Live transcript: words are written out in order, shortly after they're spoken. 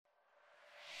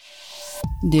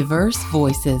Diverse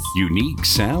voices. Unique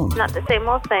sound. Not the same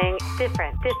old thing.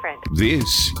 Different.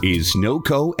 This is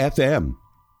NoCo FM.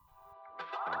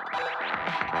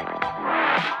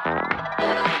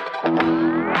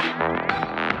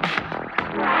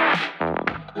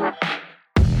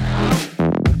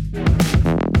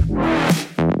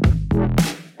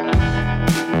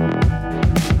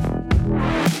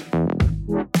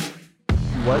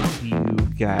 What do you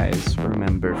guys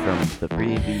remember from the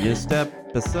previous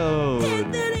episode?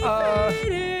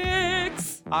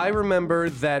 I remember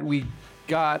that we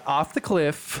got off the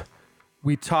cliff.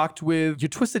 We talked with, you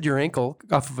twisted your ankle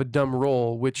off of a dumb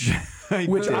roll, which I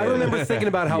remember thinking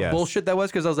about how Yes. bullshit that was,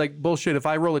 because I was like, bullshit, if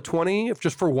I roll a 20, if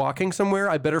just for walking somewhere,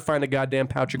 I better find a goddamn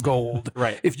pouch of gold.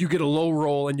 Right. If you get a low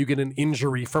roll and you get an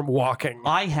injury from walking.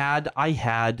 I had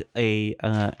a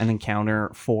an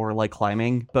encounter for like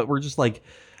climbing, but we're just like,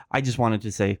 I just wanted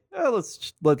to say,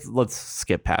 let's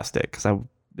skip past it because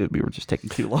we were just taking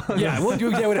too long. Yeah, we'll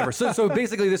do whatever. So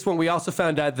basically, this one we also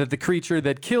found out that the creature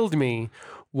that killed me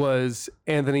was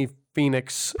Anthony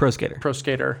Phoenix, Pro skater. pro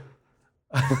skater.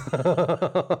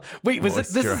 Wait,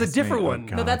 this is a different one?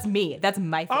 No, that's me. That's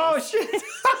my face. Oh shit!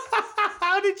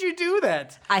 How did you do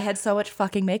that? I had so much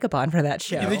fucking makeup on for that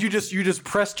show. Did you just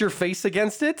pressed your face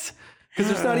against it? Because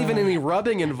there's not even any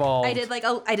rubbing involved. I did like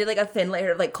a thin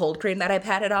layer of like cold cream that I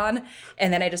patted on,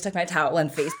 and then I just took my towel and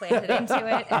face planted into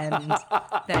it, and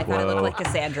then I thought it looked like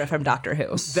Cassandra from Doctor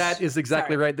Who. That is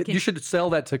exactly right. You should sell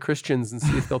that to Christians and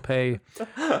see if they'll pay.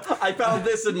 I found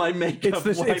this in my makeup.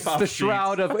 It's the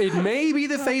shroud of. It may be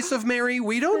the face of Mary.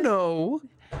 We don't know.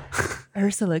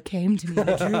 Ursula came to me in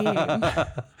a dream.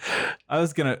 I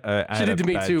was gonna. She did to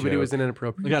me too, but it was an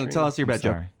inappropriate. You gotta tell us your bad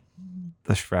joke. Sorry.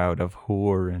 The shroud of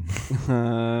Horan.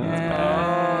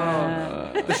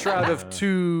 The shroud of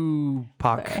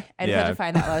Tupac. I just had to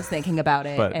find that while I was thinking about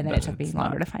it, But and then it took me it's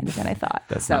longer not. to find it than I thought.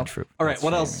 That's so, not true. All right,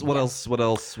 what else? What else? We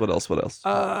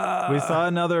saw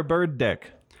another bird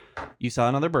dick. You saw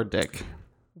another bird dick.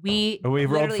 We rolled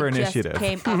literally for just initiative.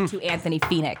 came up to Anthony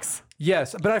Phoenix.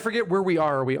 Yes, but I forget where we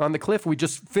are. Are we on the cliff? We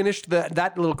just finished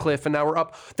that little cliff, and now we're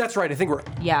up. That's right. I think we're.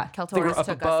 Yeah, we're Keltoris up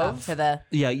took above. us up to the.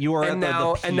 Yeah, you are And at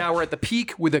now the peak. we're at the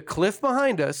peak with a cliff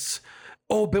behind us.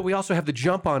 Oh, but we also have the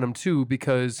jump on him too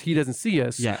because he doesn't see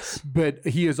us. Yes. But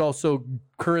he is also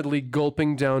currently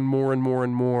gulping down more and more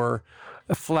and more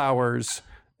flowers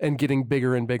and getting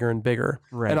bigger and bigger and bigger.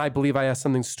 Right. And I believe I asked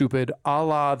something stupid, a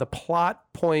la the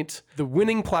plot point, the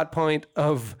winning plot point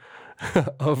of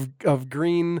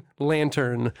Green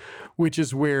Lantern, which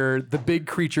is where the big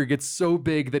creature gets so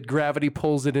big that gravity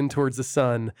pulls it in towards the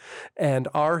sun. And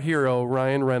our hero,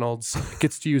 Ryan Reynolds,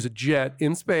 gets to use a jet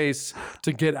in space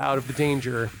to get out of the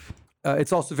danger.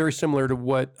 It's also very similar to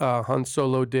what Han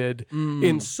Solo did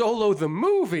in Solo the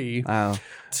movie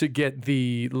to get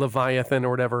the Leviathan or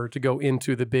whatever to go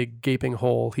into the big gaping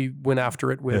hole. He went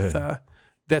after it with,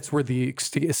 that's where the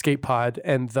escape pod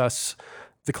and thus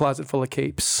the closet full of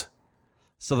capes.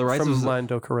 So the rise From of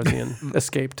Lando Calrissian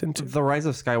escaped into. the Rise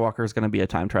of Skywalker is going to be a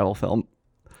time travel film.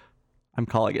 I'm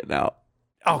calling it now.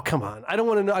 Oh, come on! I don't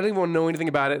want to know. I don't even want to know anything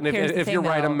about it. And Here's the if thing, you're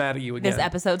right, though. I'm mad at you again. This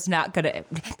episode's not gonna.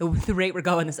 The rate we're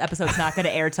going, this episode's not gonna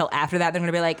air till after that. They're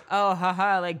gonna be like, oh,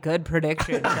 haha, like good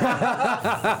prediction.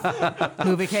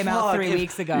 Movie came out 3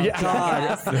 weeks ago.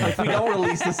 God, if we don't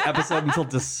release this episode until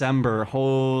December,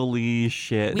 holy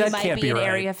shit. We That might can't be be in right.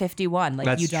 Area 51. Like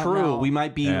That's you don't true. know. We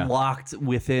might be locked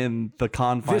within the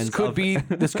confines. This could of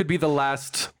be the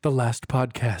last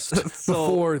podcast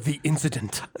before the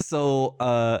incident. So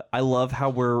I love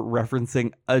how we're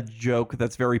referencing a joke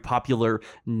that's very popular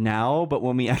now, but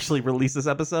when we actually release this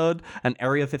episode, an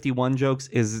Area 51 jokes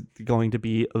is going to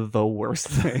be the worst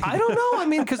thing. I don't know. I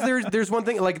mean, because there's one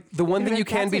thing, like the one thing Like, you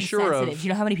can that's be sure insensitive. of. You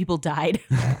know how many people died?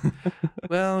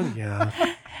 Well, yeah.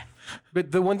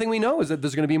 But the one thing we know is that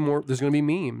there's going to be more. There's going to be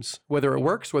memes. Whether it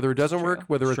works, whether it doesn't work,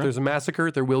 whether there's a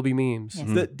massacre, there will be memes.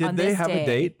 Did On they this have day. a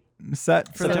date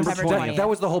set for September this? 20th. That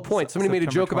was the whole point. Somebody made a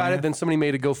September joke about it, 20th. then somebody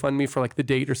made a GoFundMe for like the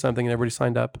date or something, and everybody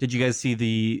signed up. Did you guys see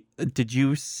did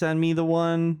you send me the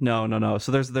one? No.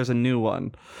 So there's a new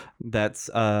one that's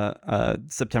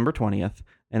September 20th,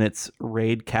 and it's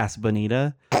Raid Cas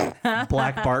Bonita.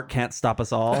 Black Bart Can't Stop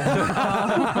Us All.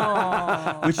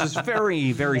 Which is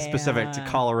very, very specific to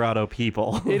Colorado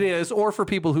people. It is, or for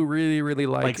people who really, really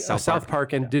like South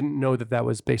Park and didn't know that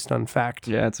was based on fact.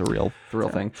 Yeah, it's a real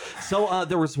thing. So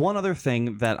there was one other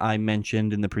thing that I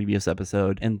mentioned in the previous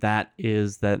episode, and that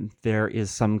is that there is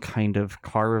some kind of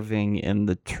carving in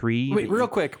the tree. Wait, real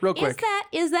quick.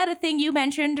 Is that a thing you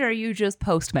mentioned, or are you just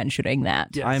post mentioning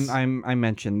that? Yes. I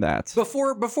mentioned that.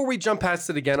 Before we jump past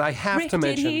it again, I have Rick, to did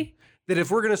mention. he? that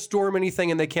if we're going to storm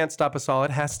anything and they can't stop us all,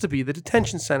 it has to be the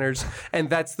detention centers. And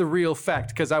that's the real fact,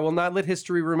 because I will not let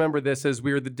history remember this as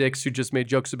we're the dicks who just made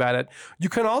jokes about it.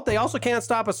 They also can't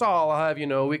stop us all. I'll have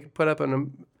we can put up a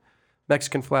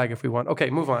Mexican flag if we want. Okay,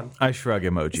 move on. I shrug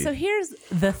emoji. So here's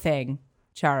the thing,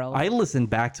 Charles. I listened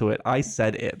back to it. I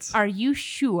said it. Are you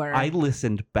sure? I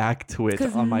listened back to it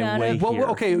 'Cause on my none way of- here.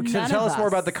 Well, okay, so None tell of us more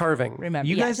us about the carving. Remember,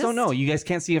 You guys don't know. You guys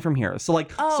can't see it from here. So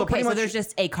like, Oh, so okay. pretty So much, there's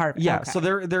just a carving. yeah. Okay. So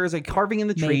there is a carving in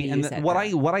the tree, Maybe and you said what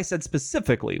that. I said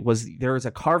specifically was there is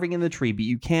a carving in the tree, but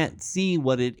you can't see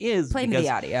what it is. Play me because,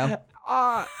 the audio.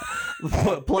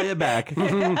 Play it back.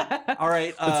 All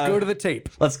right. Let's go to the tape.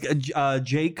 Let's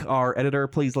Jake, our editor,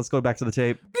 please. Let's go back to the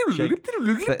tape. Jake.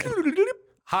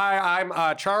 Hi,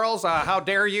 I'm Charles. How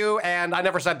dare you? And I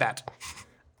never said that.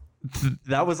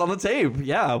 That was on the tape.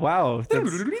 Yeah. Wow.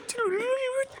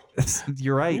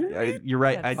 You're right. You're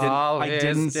right. I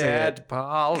didn't say it.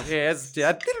 Paul is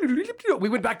dead. We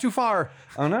went back too far.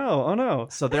 Oh no. Oh no.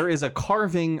 So there is a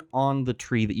carving on the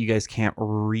tree that you guys can't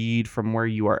read from where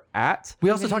you are at. We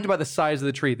also talked about the size of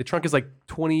the tree. The trunk is like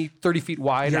 20, 30 feet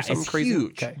wide or something it's crazy.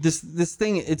 huge. Okay. This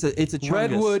thing, it's a chungus.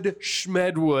 Redwood,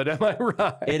 Schmedwood. Am I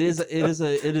right? It is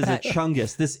a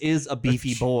chungus. This is a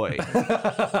beefy boy.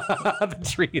 The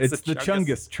tree is It's the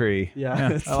Chungus tree.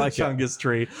 It's I like the it. chungus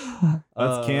tree.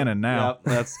 That's canon now. Yep,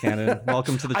 that's canon.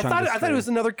 Welcome to the I chungus thought tree. it was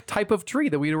another type of tree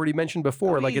that we'd already mentioned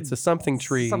before. Like it's a something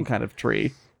tree. Some kind of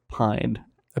tree. Pine.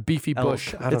 A beefy Elk.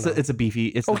 bush. I don't know. It's a beefy.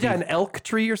 It's Oh the yeah, beef- an elk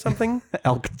tree or something.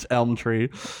 elm tree.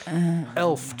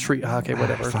 Elf tree. Okay,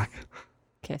 whatever.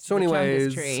 Okay, So the Chungus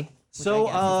anyways- tree, which So, I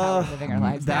guess is how we're living our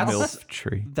lives now. Milf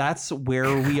tree. That's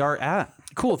where we are at.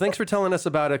 Cool. Thanks for telling us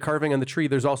about a carving on the tree.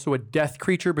 There's also a death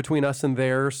creature between us and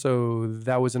there, so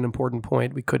that was an important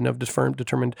point. We couldn't have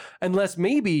determined, unless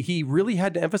maybe he really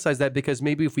had to emphasize that, because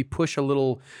maybe if we push a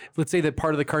little, let's say that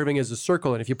part of the carving is a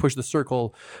circle, and if you push the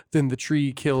circle, then the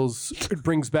tree it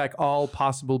brings back all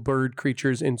possible bird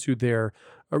creatures into their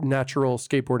natural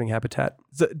skateboarding habitat.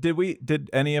 So did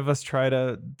any of us try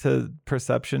to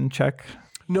perception check?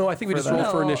 No, I think we just rolled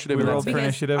for No. initiative. We and rolled that's for it.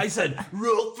 initiative. I said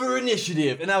roll for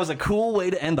initiative, and that was a cool way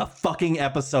to end the fucking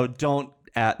episode. Don't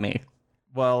at me.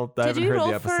 Well, I haven't you heard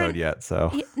roll the for- episode yet,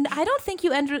 so I don't think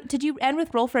you end. Did you end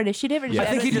with roll for initiative? Or did you I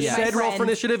think end he with just my said roll for friend?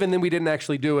 initiative, and then we didn't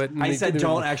actually do it. and I we said didn't-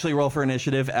 don't actually roll for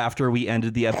initiative after we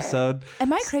ended the episode.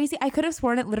 Am I crazy? I could have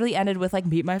sworn it literally ended with like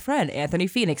meet my friend Anthony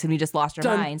Phoenix, and we just lost our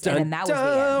Dun, minds, dun, and then that was the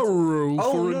dun, end. roll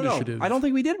Oh for no, initiative. no, I don't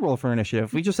think we did roll for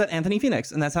initiative. We just said Anthony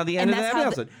Phoenix, and that's how the end And of the that's how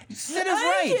episode. Sid is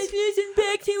right. Listen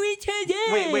back to each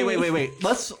other. Wait.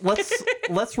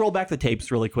 Let's roll back the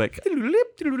tapes really quick.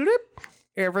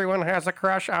 Everyone has a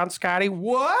crush on Scotty.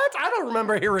 What? I don't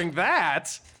remember hearing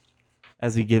that.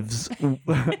 As he gives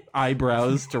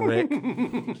eyebrows to Rick.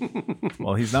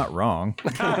 well, he's not wrong.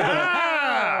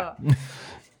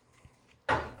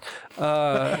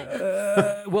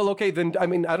 Well, okay, then, I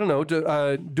mean, I don't know.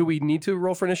 Do we need to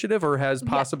roll for initiative, or has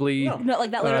possibly... No,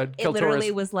 like that. It Keltoris-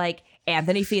 literally was like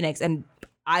Anthony Phoenix, and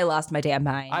I lost my damn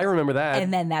mind. I remember that.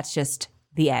 and then that's just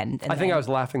the end. And I think then- I was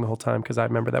laughing the whole time because I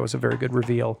remember that was a very good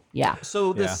reveal. Yeah.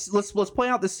 So this let's play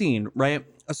out the scene, right?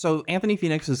 So Anthony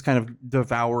Phoenix is kind of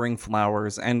devouring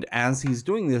flowers, and as he's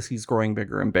doing this, he's growing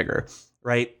bigger and bigger,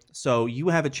 right? So you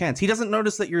have a chance. He doesn't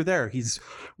notice that you're there. He's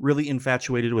really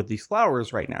infatuated with these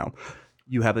flowers right now.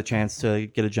 You have the chance to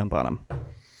get a jump on him.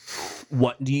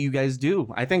 What do you guys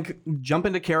do? I think jump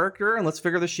into character and let's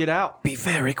figure this shit out. Be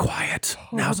very quiet.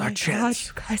 Now's our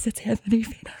chance. Guys, it's Anthony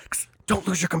Phoenix. Don't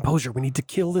lose your composure. We need to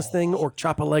kill this thing or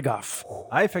chop a leg off.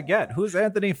 I forget. Who's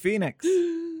Anthony Phoenix?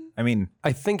 I mean,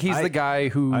 I think he's the guy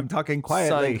who I'm talking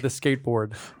quietly. signed the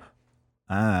skateboard.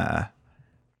 A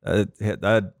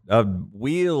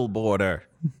wheel boarder.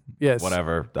 Yes.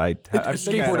 Whatever. I think I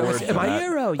Skateboard. had a word for Am I, that.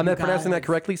 Hero, am you I pronouncing that guys.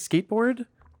 correctly? Skateboard?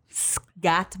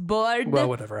 Skateboard. Well,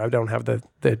 whatever. I don't have the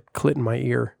clit in my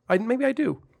ear. Maybe I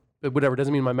do. But whatever.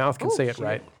 Doesn't mean my mouth can say it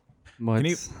right. What?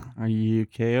 you- Are you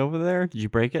okay over there? Did you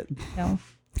break it? No,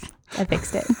 I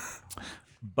fixed it.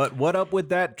 But what up with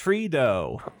that tree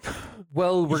dough?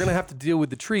 Well, we're going to have to deal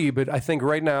with the tree, but I think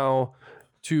right now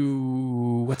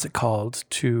what's it called?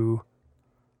 To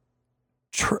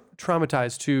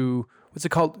traumatize, what's it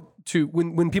called? To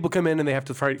when people come in and they have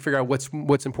to figure out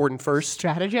what's important first.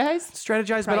 Strategize.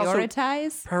 Strategize, but also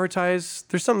Prioritize. prioritize.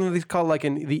 There's something they call like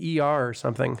in the ER or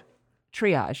something.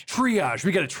 Triage. Triage.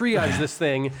 We got to triage this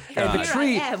thing. And the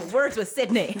tree, Here I am, words with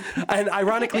Sydney. and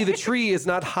ironically, the tree is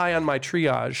not high on my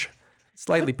triage.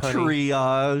 Slightly punny.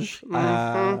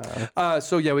 Triage.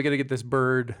 So yeah, we got to get this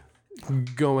bird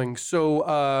going.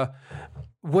 So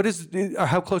what is?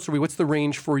 How close are we? What's the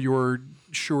range for your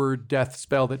sure death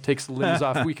spell that takes the limbs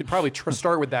off? We could probably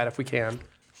start with that if we can.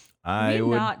 I we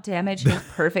would. not damage his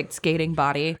perfect skating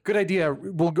body. Good idea.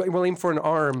 We'll aim for an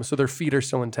arm so their feet are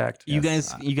still intact. You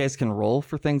guys can roll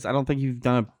for things. I don't think you've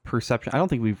done a perception. I don't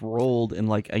think we've rolled in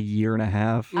like a year and a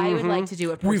half. I would like to do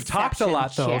a perception We've talked a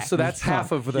lot though, check. so that's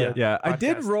half of the. Yeah, I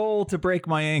did podcast. roll to break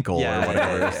my ankle Yeah. or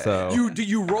whatever. So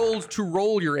You rolled to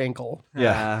roll your ankle.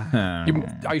 yeah.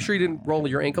 Are you sure you didn't roll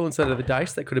your ankle instead of the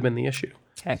dice? That could have been the issue.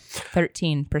 Okay.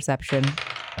 13 perception.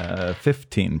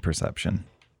 15 perception.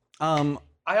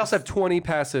 I also have 20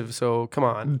 passive, so come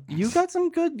on. You got some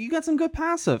good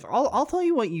passive. I'll tell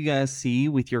you what you guys see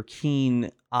with your keen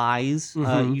eyes.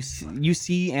 You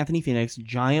see Anthony Phoenix,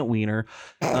 giant wiener,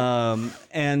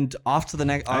 and off to the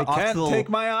next. I can't take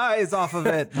my eyes off of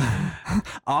it.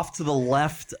 Off to the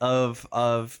left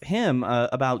of him,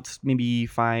 about maybe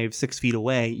 5-6 feet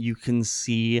away, you can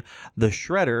see the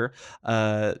Shredder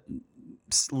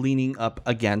leaning up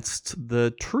against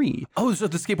the tree. Oh, so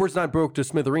the skateboard's not broke to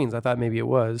smithereens. I thought maybe it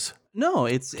was. No,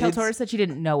 it's Keltora said she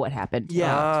didn't know what happened.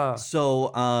 yeah. Ah.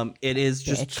 So it is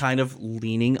just Bitch. kind of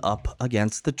leaning up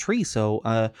against the tree.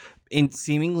 So in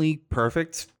seemingly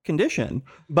perfect condition,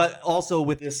 but also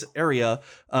with this area,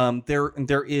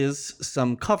 there is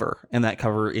some cover, and that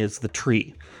cover is the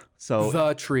tree. So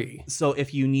The tree. so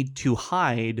if you need to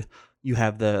hide, you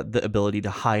have the ability to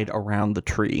hide around the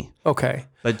tree. Okay.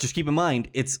 But just keep in mind,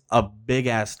 it's a big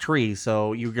ass tree,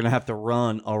 so you're gonna have to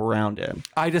run around it.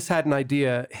 I just had an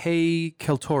idea. Hey,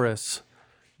 Keltoris,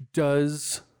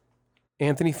 does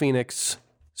Anthony Phoenix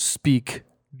speak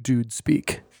dude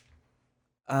speak?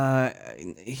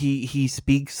 He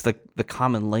speaks the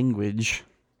common language.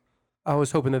 I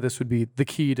was hoping that this would be the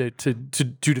key to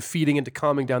defeating and to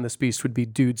calming down this beast would be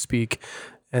dude speak,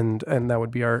 and that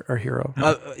would be our hero.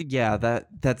 Yeah, that's.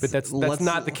 But that's let's-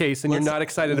 not the case, and you're let's- not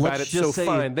excited about let's it. So just say-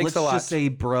 fine. Thanks let's a lot. just say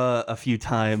 "bruh" a few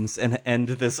times and end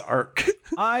this arc.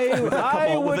 I with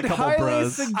a would couple highly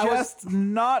bros. suggest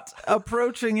not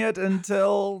approaching it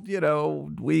until,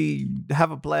 we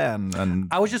have a plan. And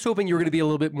I was just hoping you were going to be a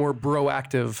little bit more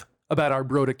proactive about our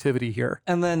productivity here.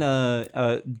 And then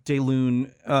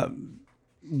Dayloon,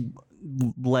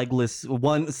 legless,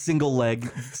 one single leg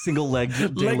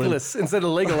Dayloon, Legless instead of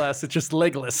Legolas, it's just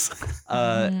legless.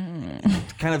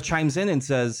 kind of chimes in and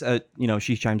says,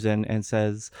 she chimes in and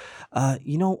says,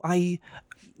 I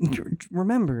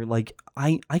remember, like,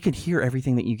 I could hear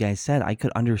everything that you guys said. I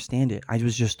could understand it. I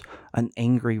was just an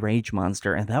angry rage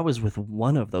monster, and that was with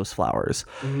one of those flowers.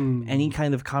 Any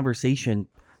kind of conversation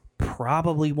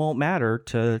probably won't matter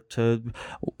to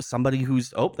somebody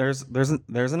who's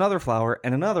there's another flower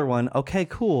and another one. Okay,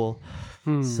 cool.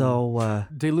 So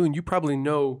Dayloon, you probably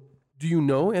know. Do you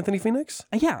know Anthony Phoenix?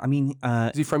 yeah, I mean,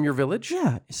 Is he from your village?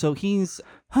 yeah. So he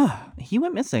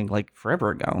went missing like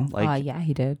forever ago. Like Yeah,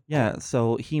 he did. yeah,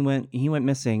 so he went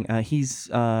missing. He's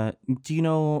do you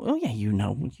know? Oh yeah, you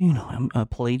know him.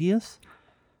 Palladius.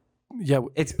 Yeah.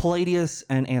 It's Palladius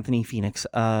and Anthony Phoenix.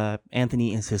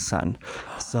 Anthony is his son.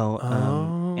 So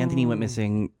Anthony went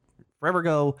missing forever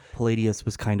ago. Palladius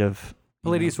was kind of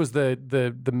Palladius was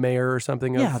the mayor or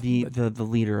something. yeah, of the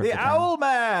leader of the the town. Owl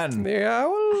Man. the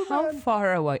owl. How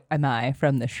far away am I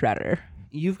from the Shredder?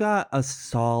 You've got a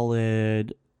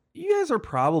solid. You guys are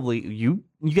probably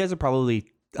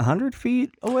 100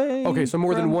 feet away. Okay, so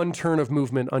more than from- one turn of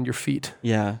movement on your feet.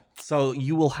 Yeah. So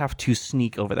you will have to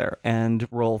sneak over there and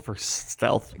roll for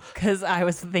stealth. Because I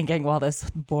was thinking while this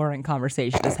boring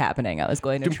conversation is happening, I was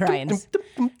going to try and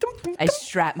I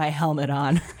strap my helmet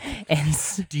on and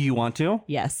Do you want to?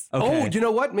 yes. Okay. Oh, you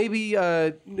know what? Maybe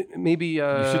I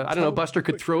don't know. Buster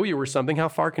could throw you or something. How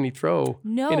far can he throw?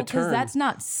 No, in a because turn? that's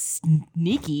not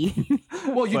sneaky.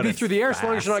 Well, you'd be through the air as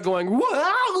long as you're not going. "Wah!"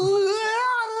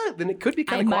 Then it could be I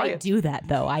kind of might quiet. do that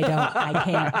though. I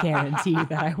can't guarantee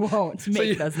that I won't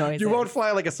make those noises. You won't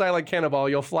fly like a silent cannonball.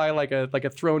 You'll fly like a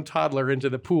thrown toddler into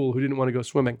the pool who didn't want to go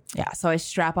swimming. Yeah, so I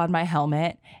strap on my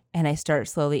helmet and I start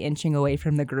slowly inching away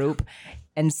from the group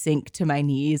and sink to my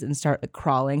knees and start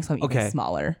crawling so I'm even Okay.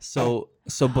 smaller. So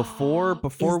before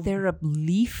Is there a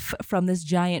leaf from this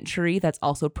giant tree that's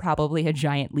also probably a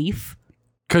giant leaf?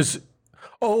 Because,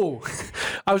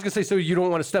 I was gonna say, so you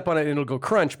don't want to step on it and it'll go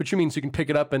crunch, but you mean so you can pick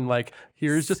it up and like,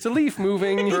 here's just a leaf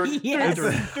moving. Yes.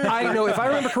 I know. If I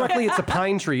remember correctly, it's a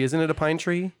pine tree, isn't it? A pine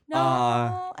tree? No,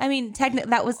 I mean technically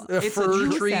that was It's a fir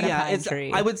you tree, said a yeah, pine it's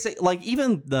tree. I would say like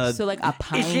even the so like a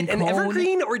pine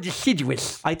cone? or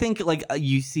deciduous? I think like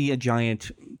you see a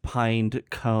giant pined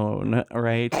cone,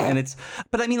 right? And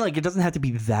but I mean like it doesn't have to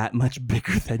be that much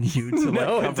bigger than you to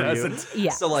No, it like cover you. doesn't.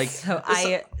 Yeah. So like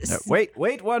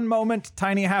Wait 1 moment,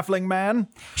 tiny halfling man.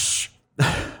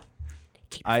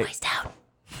 keep I- voice down.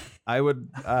 I'm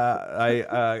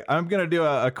gonna do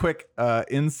a quick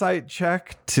insight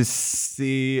check to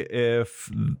see if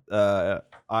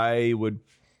I would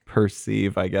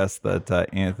perceive, I guess, that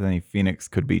Anthony Phoenix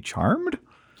could be charmed.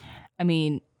 I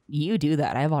mean, you do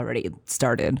that. I've already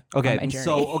started. on my Okay, journey.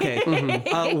 so okay.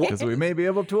 Because we may be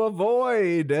able to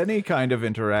avoid any kind of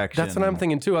interaction. That's what I'm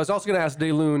thinking too. I was also going to ask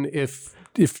Daylune if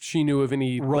she knew of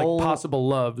any Roll- like possible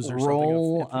loves or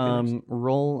roll something.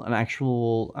 roll an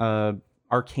actual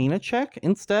Arcana check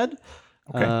instead.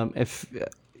 Okay.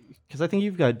 Because I think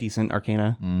you've got decent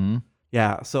Arcana. Mm-hmm.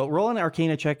 Yeah. So roll an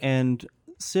Arcana check, and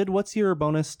Sid, what's your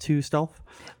bonus to stealth?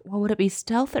 Well, would it be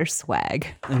stealth or swag?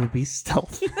 It would be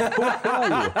stealth.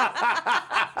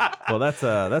 Well, that's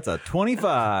a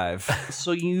 25.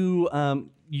 So you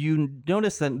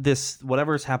notice that this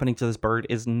whatever is happening to this bird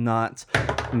is not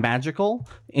magical.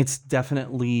 It's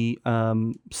definitely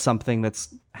something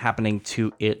that's happening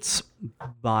to its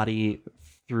body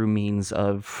through means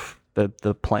of the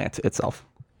plant itself.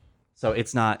 So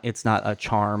it's not a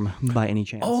charm by any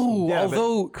chance. Oh, Yeah, but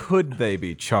although could they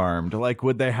be charmed? Like,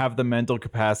 would they have the mental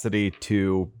capacity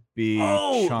to be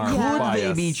charmed could by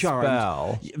they a be charmed?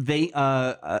 spell? They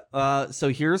so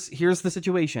here's the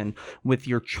situation. With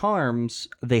your charms,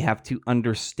 they have to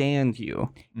understand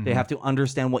you. They have to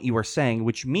understand what you are saying,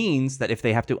 which means that if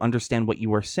they have to understand what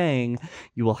you are saying,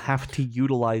 you will have to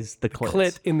utilize the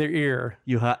clit in their ear.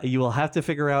 You will have to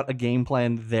figure out a game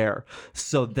plan there.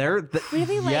 So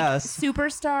Really, like yes.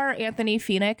 superstar Anthony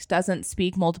Phoenix doesn't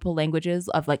speak multiple languages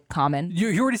of like common.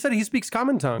 You already said he speaks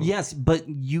common tongue. Yes, but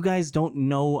you guys don't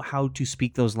know how to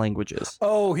speak those languages.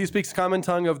 Oh, he speaks common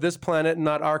tongue of this planet,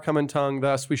 not our common tongue.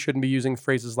 Thus, we shouldn't be using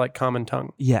phrases like common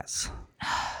tongue. Yes.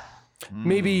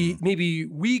 Maybe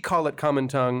we call it common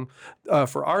tongue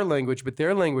for our language, but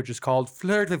their language is called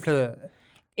fleur de fleur.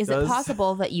 Is it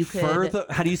possible that you could?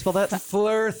 How do you spell that?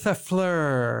 Fleur de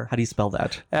fleur. How do you spell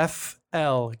that? FLURFL.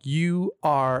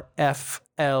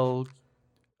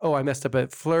 Oh, I messed up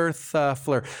it. Fleur de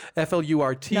fleur.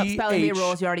 FLURT. No, spelling bee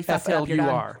rules. You already fucked it up. You're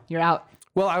done. You're out.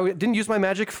 Well, I didn't use my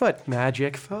magic foot.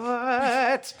 Magic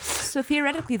foot. So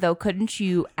theoretically, though, couldn't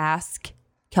you ask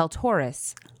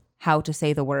Keltoris how to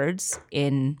say the words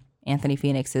in Anthony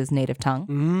Phoenix's native tongue,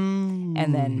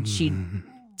 and then she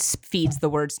feeds the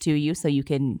words to you so you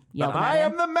can yell them I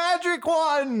at am the magic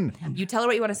one. him? You tell her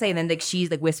what you want to say, and then like she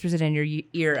like whispers it in your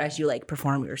ear as you like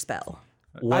perform your spell.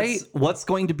 What's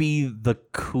going to be the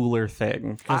cooler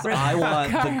thing? Because I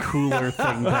want the cooler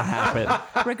thing to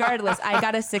happen. Regardless, I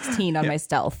got a 16 on my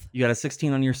stealth. You got a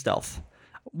 16 on your stealth.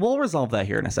 We'll resolve that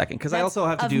here in a second because I also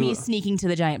have to of do. me sneaking to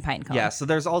the giant pine cone. Yeah, so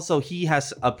there's also he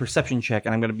has a perception check,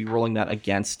 and I'm going to be rolling that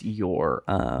against your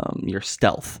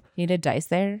stealth. You need a dice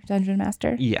there, Dungeon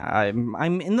Master? Yeah,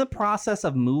 I'm in the process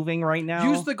of moving right now.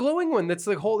 Use the glowing one. That's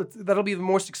the whole. That'll be the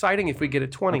most exciting if we get a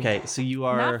 20. Okay, so you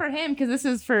are. Not for him, because this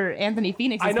is for Anthony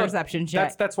Phoenix's perception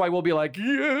check. That's why we'll be like,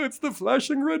 yeah, it's the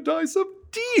flashing red dice of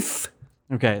teeth.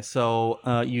 Okay, so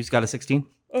you got a 16.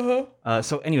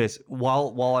 So, anyways,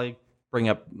 while I bring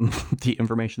up the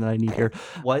information that I need here,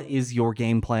 what is your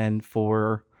game plan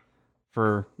for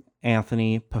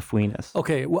Anthony Pafwinas?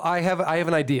 Okay, well, I have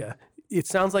an idea. It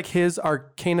sounds like his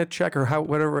Arcana check or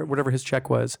whatever his check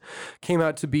was came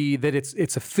out to be that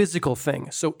it's a physical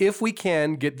thing. So if we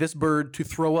can get this bird to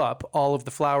throw up all of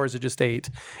the flowers it just ate,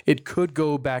 it could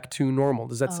go back to normal.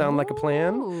 Does that sound like a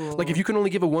plan? Like if you can only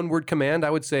give a one-word command, I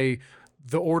would say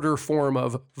the order form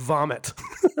of vomit,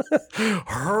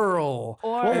 hurl,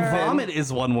 Well, vomit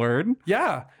is one word.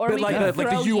 yeah, Or but we like could the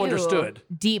throw you understood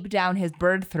deep down his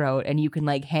bird throat, and you can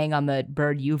like hang on the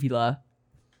bird uvula,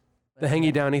 the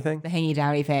hangy downy thing, the hangy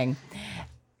downy thing,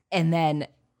 and then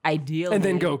ideally, and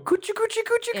then go coochie coochie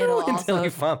coochie it'll coo until also, he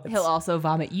vomits. he'll also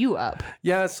vomit you up.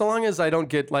 Yeah, so long as I don't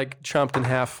get like chomped in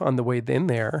half on the way in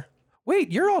there.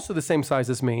 Wait, you're also the same size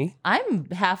as me. I'm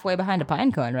halfway behind a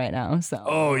pine cone right now, so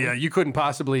Oh yeah, you couldn't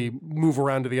possibly move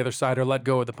around to the other side or let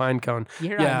go of the pine cone.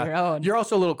 You're on your own. You're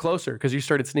also a little closer because you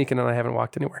started sneaking and I haven't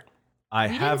walked anywhere. I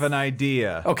have an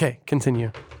idea. Okay,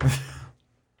 continue.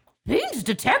 he's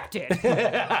detected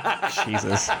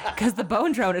Jesus. because the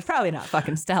bone drone is probably not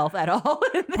fucking stealth at all.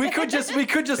 We could just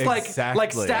like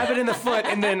Exactly. stab it in the foot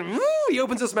and then he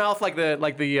opens his mouth like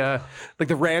the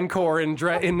Rancor in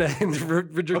Return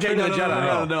of the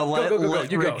Jedi.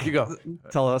 No. You go.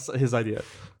 Tell us his idea.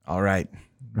 All right.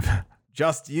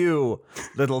 Just you,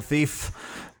 little thief,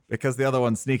 because the other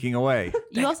one's sneaking away.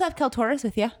 You also have Keltoris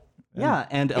with you. Yeah,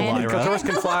 and Elira. Keltoris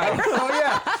can fly.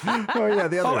 Oh yeah,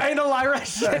 the other. And Elira.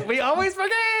 Shit, we always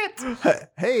forget.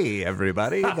 Hey,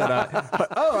 everybody!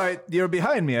 You're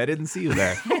behind me. I didn't see you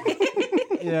there.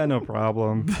 Yeah, no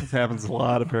problem. This happens a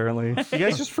lot, apparently. You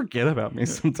guys just forget about me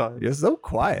sometimes. You're so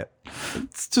quiet.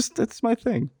 It's my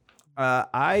thing.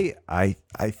 I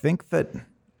think that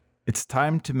it's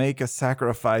time to make a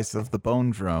sacrifice of the bone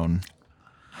drone.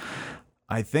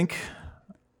 I think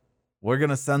we're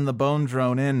gonna send the bone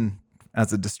drone in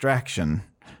as a distraction,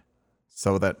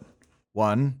 so that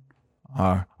one,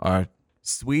 our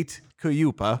sweet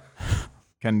Kuyupa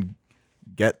can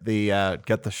get the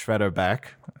shredder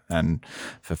back and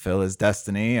fulfill his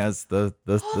destiny as the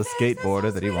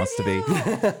skateboarder that he wants to be.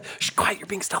 Shh, quiet, you're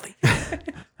being stealthy.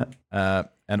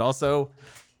 And also,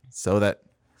 so that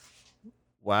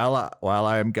while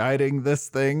I am guiding this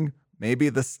thing, maybe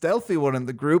the stealthy one in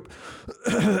the group,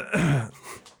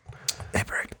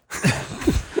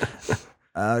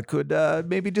 could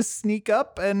maybe just sneak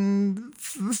up and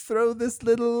throw this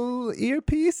little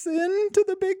earpiece into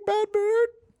the big bad bird.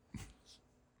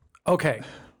 Okay.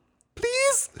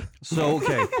 Please? So,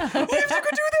 okay. If you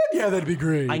could do that, yeah, that'd be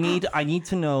great. I need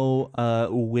to know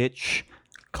which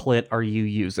clit are you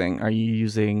using? Are you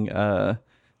using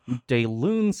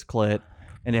Dayloon's clit?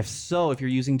 And if so, if you're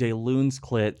using Dayloon's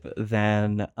clit,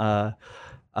 then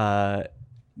that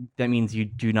means you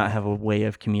do not have a way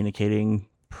of communicating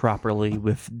properly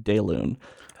with Dayloon.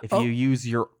 If you use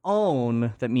your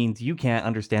own, that means you can't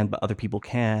understand, but other people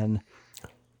can.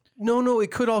 No, it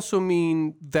could also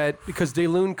mean that because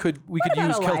Dayloon we could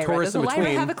use Elira? Keltoris Does in Elira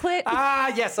between. have a clit?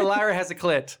 Ah, yes, Elira has a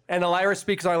clit. And Elira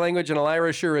speaks our language, and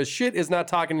Elira sure as shit is not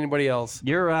talking to anybody else.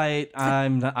 You're right.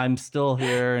 I'm still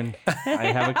here, and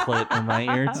I have a clit in my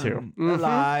ear too.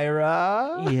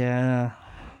 Lyra? Yeah.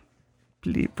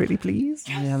 Pretty please?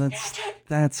 Yeah,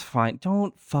 that's fine.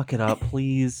 Don't fuck it up,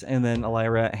 please. And then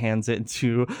Elira hands it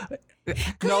to.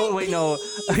 No, wait, no.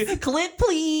 Clit,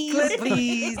 please. Clit,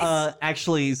 please.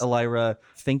 Actually, Elira,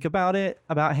 think about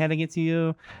handing it to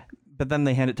you, but then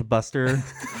they hand it to Buster,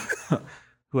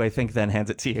 who I think then hands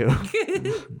it to you.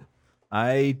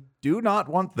 I do not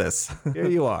want this. Here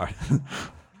you are.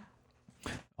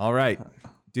 All right.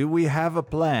 Do we have a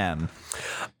plan?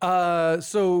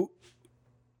 So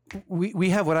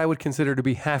we have what I would consider to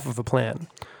be half of a plan.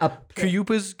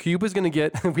 Kuyupa's going to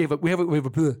get. we have a.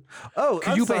 Oh,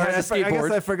 Kuyupa has a I guess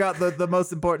skateboard. I forgot the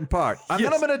most important part. I'm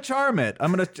gonna charm it.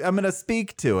 I'm gonna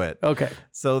speak to it. Okay.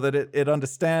 So that it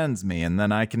understands me, and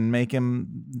then I can make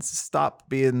him stop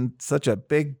being such a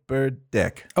big bird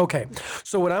dick. Okay.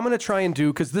 So what I'm going to try and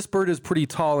do, because this bird is pretty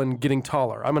tall and getting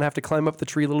taller, I'm going to have to climb up the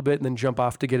tree a little bit and then jump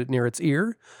off to get it near its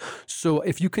ear. So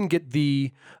if you can get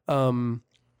the bone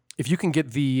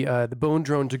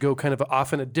drone to go kind of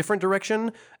off in a different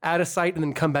direction, out of sight, and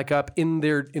then come back up in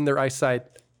their eyesight,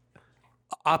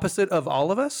 opposite of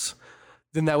all of us,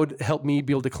 then that would help me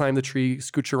be able to climb the tree,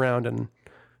 scooch around,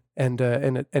 and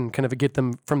kind of get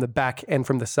them from the back and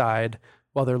from the side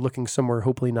while they're looking somewhere,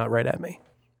 hopefully not right at me.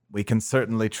 We can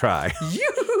certainly try.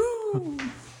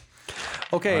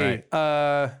 Okay.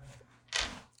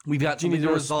 We've got Do you need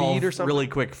to resolve speed or something? really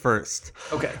quick first.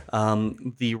 Okay.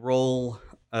 The roll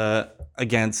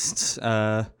against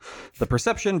the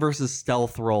perception versus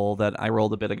stealth roll that I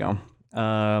rolled a bit ago.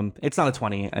 It's not a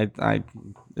 20.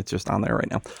 It's just on there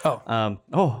right now.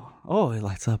 Oh, it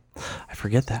lights up. I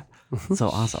forget that. So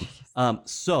awesome.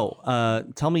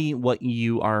 So tell me what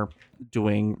you are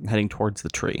doing heading towards the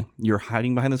tree. You're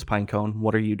hiding behind this pine cone.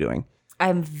 What are you doing?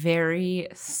 I'm very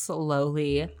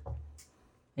slowly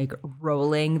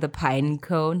rolling the pine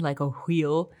cone like a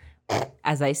wheel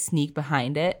as I sneak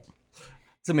behind it.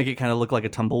 To make it kind of look like a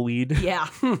tumbleweed. Yeah.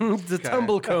 The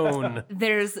tumble cone.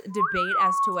 There's debate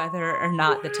as to whether or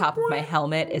not the top of my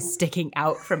helmet is sticking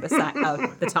out from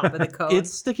out the top of the cone.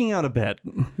 It's sticking out a bit.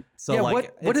 So Yeah,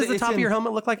 like, what does the it's top of your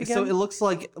helmet look like again? So it looks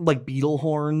like beetle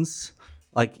horns.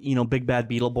 Like, Big Bad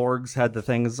Beetleborgs had the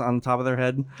things on the top of their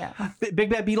head. Yeah. Big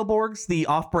Bad Beetleborgs, the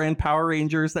off-brand Power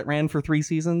Rangers that ran for 3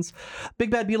 seasons.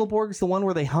 Big Bad Beetleborgs, the one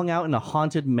where they hung out in a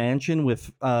haunted mansion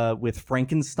with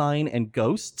Frankenstein and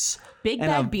ghosts. Big And,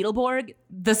 Bad Beetleborg,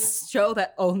 the show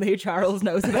that only Charles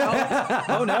knows about.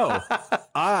 Oh no.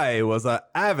 I was an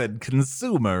avid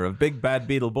consumer of Big Bad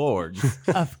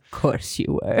Beetleborgs. Of course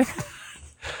you were.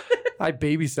 I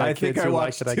babysat I kids think I who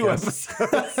watched liked it, 2 I guess.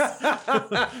 episodes.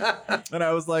 And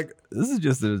I was like, this is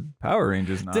just a Power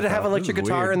Rangers knockoff. Did it have This electric is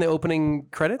guitar weird. in the opening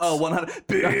credits? Oh, 100.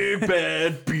 Big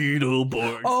Bad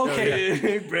Beetleborgs. Oh, okay.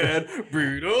 Big Bad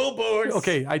Beetleborgs.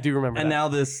 Okay, I do remember And that. now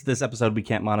this episode we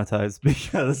can't monetize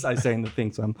because I sang the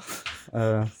theme song.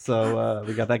 So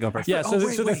we got that going first. Yeah, so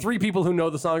the 3 people who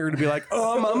know the song are going to be like,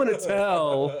 I'm going to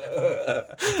tell.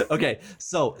 Okay,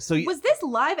 so Was this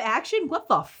live action? What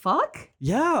the fuck?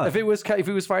 Yeah. If he was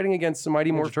fighting against the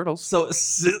Mighty Morphin Turtles, So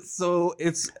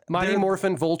it's Mighty they're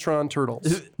Morphin Voltron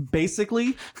Turtles.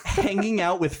 basically hanging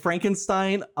out with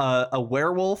Frankenstein, a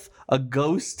werewolf, a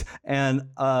ghost, and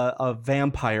a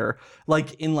vampire,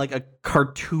 like in like a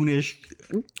cartoonish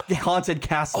haunted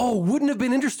castle. Oh, wouldn't have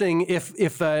been interesting if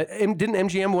didn't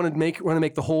MGM want to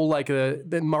make the whole like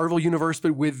the Marvel universe,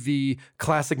 but with the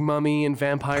classic mummy and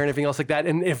vampire and everything else like that.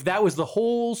 And if that was the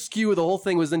whole skew of the whole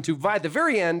thing, was then to by the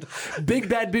very end, big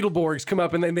bad Beetleborgs come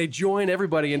up and then they join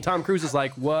everybody, and Tom Cruise is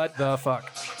like, "What the fuck?"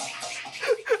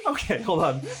 Okay, hold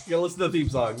on. You gotta listen to the theme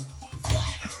song.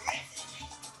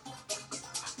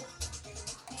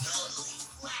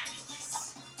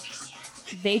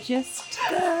 They just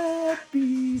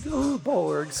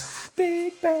Beetleborgs,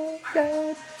 big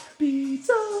bad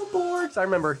Beetleborgs. I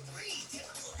remember.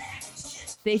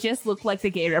 they just look like the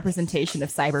gay representation of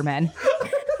Cybermen.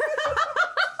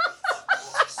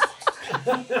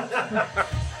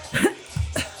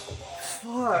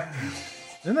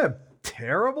 Isn't that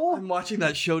terrible? I'm watching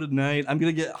that show tonight. I'm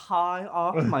gonna get high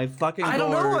off my fucking I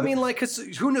don't know. gourd. I mean, like, 'cause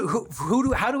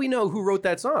how do we know who wrote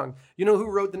that song? You know who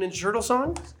wrote the Ninja Turtle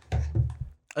song?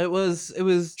 it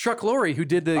was Chuck Lorre, who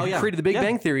did Oh, yeah. created the Big Yeah.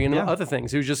 Bang Theory and Yeah. other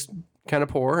things. He was just kind of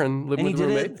poor and living and he with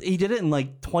a did roommate. it. He did it in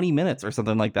like 20 minutes or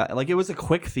something like that. Like it was a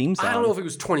quick theme song. I don't know if it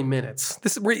was 20 minutes.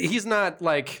 He's not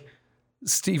like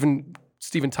Steven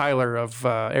Tyler of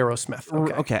Aerosmith.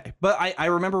 Okay. But I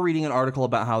remember reading an article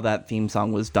about how that theme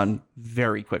song was done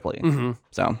very quickly. Mm-hmm.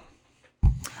 So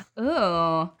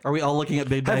Ooh. are we all looking at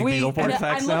Big Bang Beetleborg No,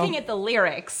 facts I'm now? looking at the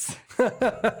lyrics.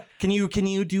 Can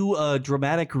you do a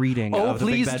dramatic reading Oh, of the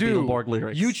Big please Bad do. Beetleborg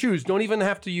lyrics? You choose. Don't even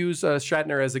have to use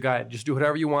Shatner as a guide. Just do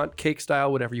whatever you want, cake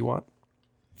style, whatever you want.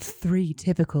 3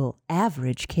 typical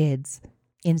average kids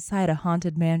inside a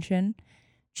haunted mansion,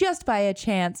 just by a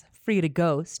chance freed a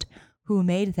ghost who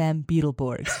made them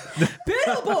Beetleborgs.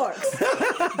 Beetleborgs!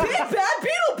 Big bad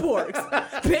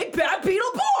Beetleborgs! Big bad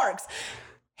Beetleborgs!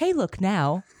 Hey, look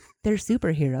now. They're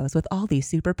superheroes with all these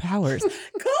superpowers.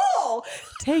 Cool!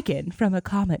 Taken from a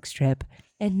comic strip,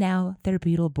 and now they're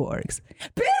Beetleborgs.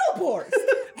 Beetleborgs!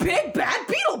 Big bad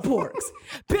Beetleborgs!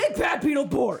 Big bad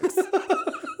Beetleborgs!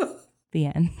 The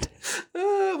end.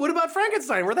 What about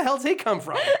Frankenstein? Where the hell does he come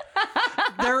from?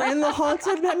 They're in the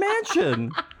haunted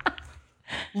mansion.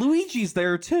 Luigi's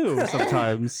there too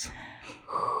sometimes.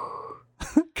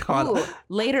 God. Ooh,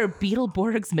 later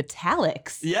Beetleborgs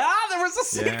Metallics. Yeah, there was a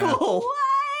sequel.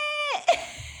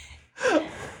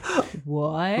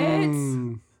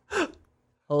 What?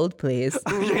 Hold, please.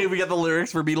 Okay, we got the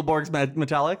lyrics for Beetleborgs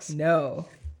Metallics. No.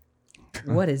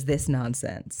 What is this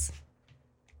nonsense?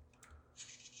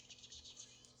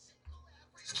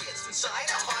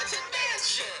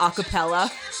 Acapella.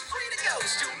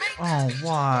 Oh,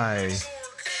 why?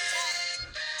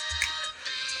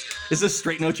 Is this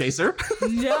Straight No Chaser?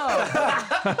 No.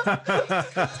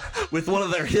 With one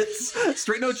of their hits,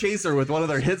 Straight No Chaser with one of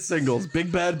their hit singles,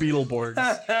 Big Bad Beetleborgs.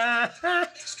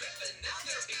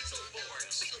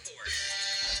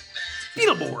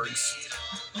 Beetleborgs.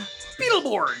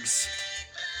 Beetleborgs.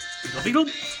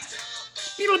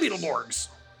 Beetleborgs.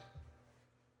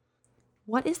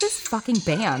 What is this fucking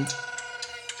band?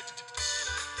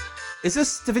 Is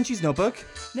this Da Vinci's Notebook?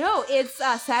 No, it's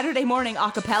Saturday Morning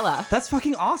Acapella. That's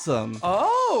fucking awesome.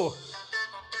 Oh.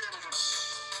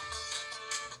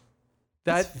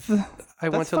 I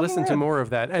want to listen to more of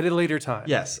that at a later time.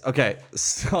 Yes. Okay.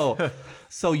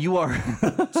 So you are.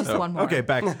 Just one more. Okay,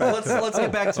 back. let's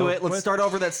get back to it. Let's start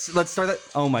over. Let's start that.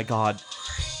 Oh my god.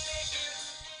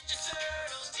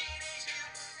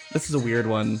 This is a weird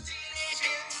one.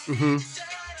 Mm-hmm.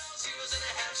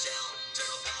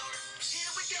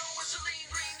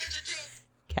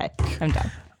 Okay, I'm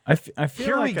done. I feel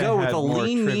Here like we go I with had the more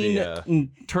Lean trivia.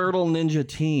 Mean Turtle Ninja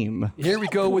Team. Here we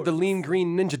go with the Lean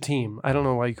Green Ninja Team. I don't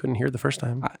know why you couldn't hear the first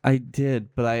time. I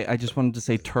did, but I just wanted to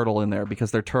say turtle in there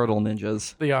because they're turtle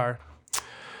ninjas. They are.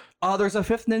 There's a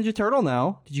 5th Ninja Turtle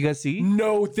now. Did you guys see?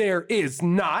 No, there is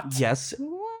not. Yes.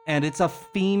 And it's a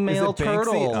female Is it Banksy?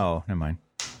 turtle. Oh, never mind.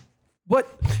 What,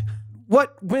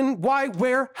 when, why,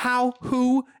 where, how,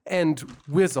 who, and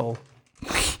Whizzle.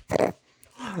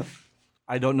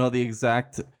 I don't know the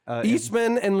exact.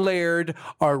 Eastman and Laird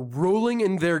are rolling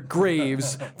in their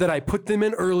graves that I put them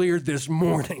in earlier this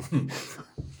morning.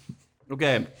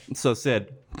 Okay, so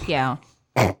Sid, Yeah.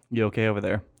 you okay over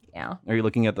there? Yeah. Are you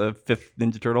looking at the 5th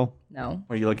Ninja Turtle? No.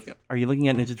 Are you looking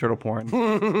at Ninja Turtle porn?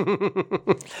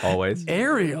 Always.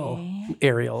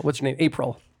 Ariel, what's your name?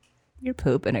 April. You're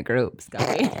poop in a group,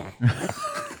 Scotty.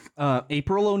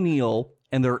 April O'Neil,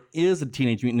 and there is a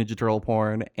Teenage Mutant Ninja Turtle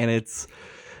porn, and it's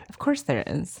Of course there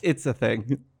is. a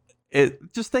thing.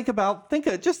 Just think. What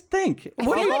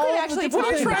are you could actually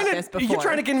talk about this before. You're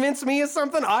trying to convince me of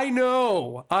something? I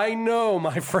know,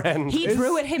 my friend. He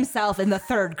drew it himself in the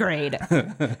 3rd grade.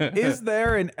 Is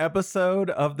there an episode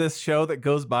of this show that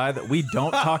goes by that we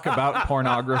don't talk about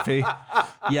pornography?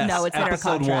 Yes. No, it's in our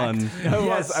episode contract. 1.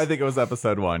 Yes. I think it was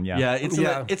episode 1. Yeah.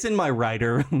 Yeah, it's in my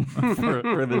writer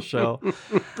for this show.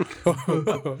 Talk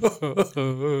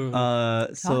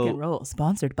and Roll,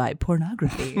 sponsored by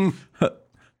pornography.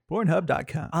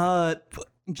 Pornhub.com.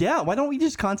 Yeah, why don't we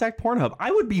just contact Pornhub?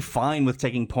 I would be fine with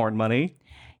taking porn money.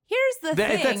 Here's the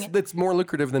thing. That's more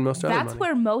lucrative than most other money. That's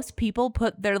where most people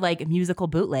put their like musical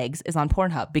bootlegs is on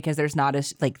Pornhub because there's not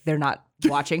as like they're not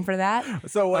watching for that.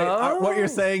 So wait, what you're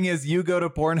saying is you go to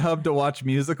Pornhub to watch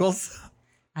musicals?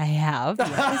 I have.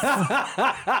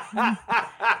 Yes.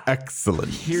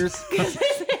 Excellent.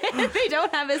 They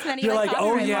don't have as many. You're like, oh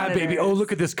copyright yeah, baby. monitors. Oh,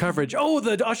 look at this coverage. Oh,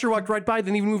 the usher walked right by,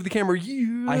 didn't even move the camera.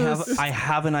 Yes. I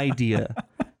have an idea.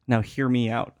 Now hear me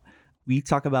out. We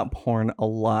talk about porn a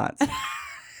lot.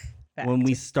 When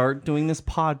we start doing this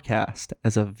podcast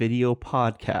as a video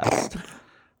podcast,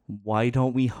 why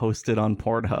don't we host it on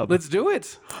Pornhub? Let's do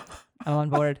it. I'm on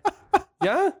board.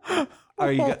 Yeah.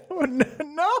 Are you?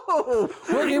 No,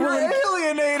 we're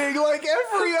alienating like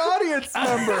every audience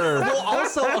member. Well,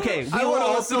 also, okay, we I will want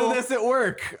to listen also to this at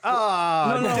work.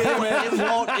 Damn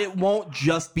it. It won't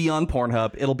just be on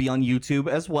Pornhub. It'll be on YouTube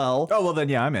as well. Oh well, then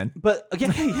yeah, I'm in. But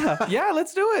again, yeah. Yeah,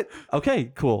 let's do it.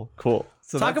 Okay, cool.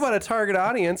 So Talk about a target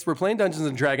audience. We're playing Dungeons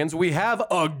and Dragons. We have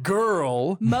a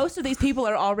girl. Most of these people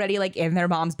are already like in their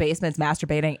mom's basements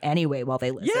masturbating anyway while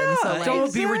they listen. Yeah, so, like,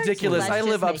 Don't be ridiculous. Let's I just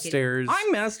live make it- upstairs.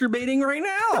 I'm masturbating right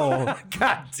now.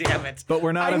 God damn it. But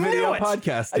we're not I a video knew it.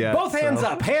 podcast yet. Both hands so-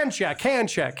 up. Hand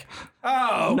check.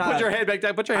 Oh, Not- put your head back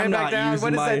down. Put your I'm head back not down. using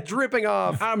What is my- that dripping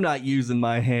off? I'm not using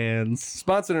my hands.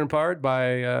 Sponsored in part by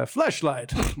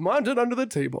Fleshlight, mounted under the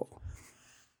table.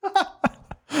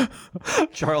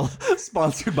 Charles,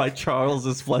 sponsored by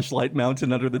Charles's Fleshlight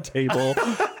Mountain under the table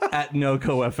at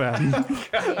NoCo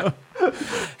FM.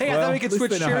 Hey, I thought we could at least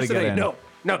switch they know how chairs to get today. in.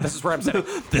 No, this is where I'm sitting.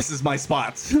 This is my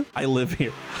spot. I live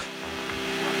here.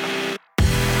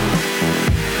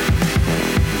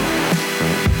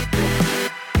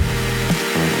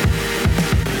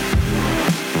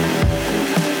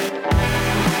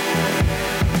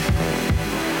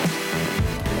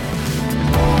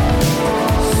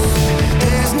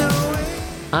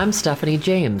 I'm Stephanie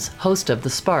James, host of The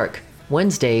Spark,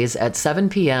 Wednesdays at 7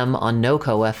 p.m. on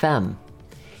NoCo FM.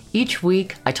 Each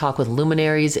week, I talk with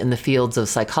luminaries in the fields of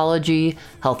psychology,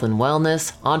 health and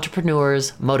wellness,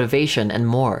 entrepreneurs, motivation, and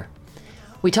more.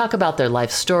 We talk about their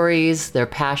life stories, their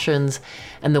passions,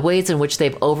 and the ways in which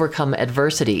they've overcome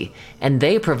adversity, and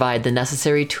they provide the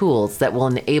necessary tools that will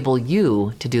enable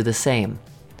you to do the same.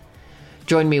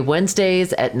 Join me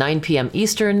Wednesdays at 9 p.m.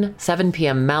 Eastern, 7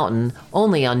 p.m. Mountain,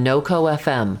 only on NoCo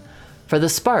FM, for The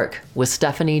Spark with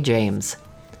Stephanie James.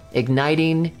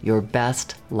 Igniting your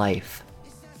best life.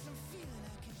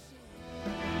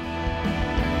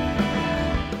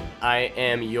 I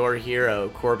am your hero,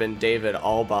 Corbin David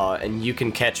Albaugh, and you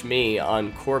can catch me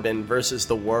on Corbin vs.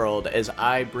 the World as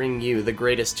I bring you the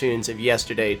greatest tunes of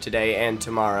yesterday, today, and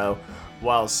tomorrow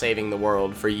while saving the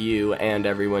world for you and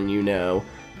everyone you know.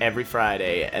 Every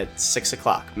Friday at 6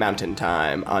 o'clock Mountain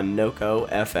Time on NoCo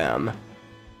FM.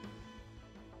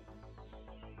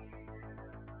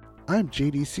 I'm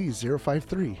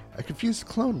JDC053, a confused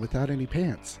clone without any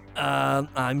pants.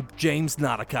 I'm James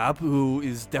Not a Cop, who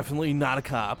is definitely not a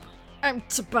cop. I'm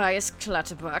Tobias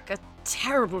Clutterbuck, a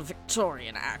terrible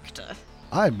Victorian actor.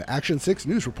 I'm Action 6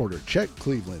 news reporter Chet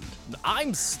Cleveland.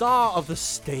 I'm star of the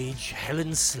stage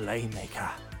Helen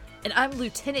Slaymaker. And I'm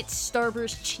Lieutenant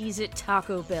Starburst Cheez-It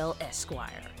Taco Bell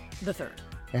Esquire, the third.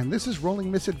 And this is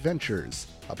Rolling Misadventures,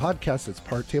 a podcast that's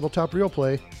part tabletop real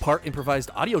play, part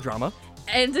improvised audio drama,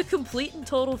 and a complete and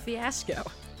total fiasco.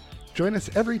 Join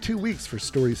us every 2 weeks for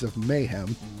stories of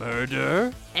mayhem,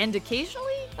 murder, and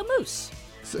occasionally a moose.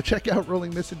 So check out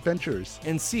Rolling Misadventures.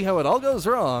 And see how it all goes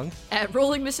wrong at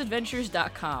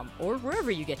rollingmisadventures.com or wherever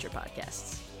you get your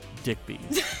podcasts. Dick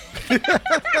bees.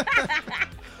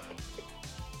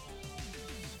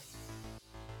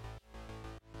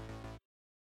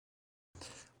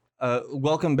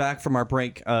 Welcome back from our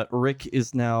break. Rick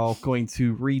is now going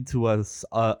to read to us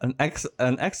an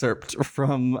excerpt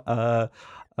from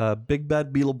Big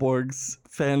Bad Beetleborg's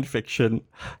fan fiction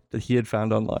that he had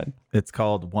found online. It's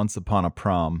called Once Upon a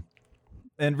Prom.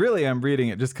 And really, I'm reading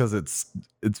it just because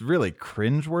it's really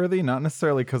cringeworthy, not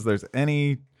necessarily because there's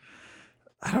any...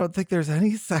 I don't think there's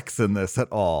any sex in this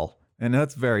at all. And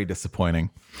that's very disappointing.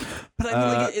 But I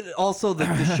mean, like, it also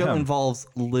the show involves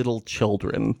little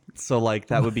children, so like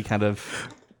that would be kind of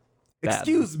bad.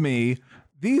 Excuse me.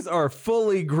 These are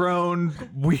fully grown,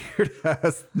 weird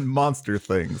ass monster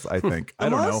things, I think. I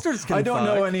don't monsters know. can I don't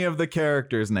know fuck. any of the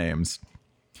characters' names.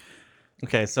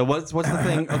 Okay, so what's the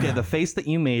thing? Okay, the face that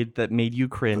you made that made you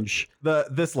cringe.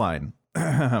 This line.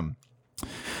 Actually,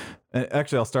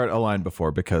 I'll start a line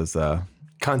before because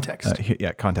Context.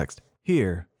 Context.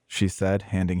 Here, she said,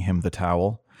 handing him the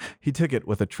towel. He took it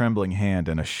with a trembling hand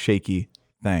and a shaky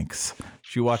thanks.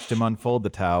 She watched him unfold the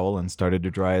towel and started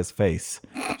to dry his face.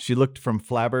 She looked from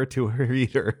Flabber to her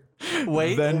eater.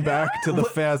 Wait. Then back to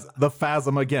the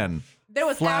phasm again. There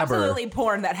was Flabber. absolutely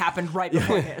porn that happened right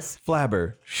before this.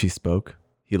 Flabber, she spoke.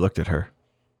 He looked at her.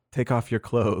 Take off your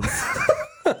clothes.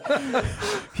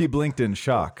 He blinked in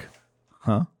shock.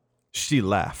 Huh? She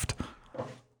laughed.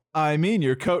 I mean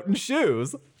your coat and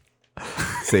shoes.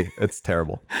 See, it's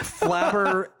terrible.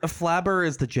 Flabber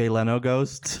is the Jay Leno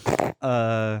ghost.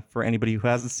 For anybody who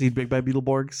hasn't seen Big Bad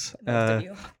Beetleborgs,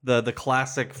 the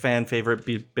classic fan favorite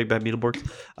Big Bad Beetleborgs.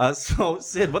 So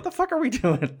Sid, what the fuck are we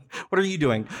doing? What are you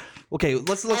doing? Okay,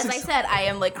 let's. As I said, I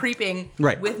am like creeping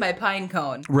with my pine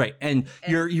cone. Right, and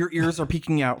your ears are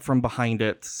peeking out from behind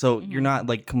it, so you're not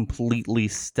like completely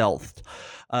stealthed.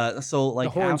 So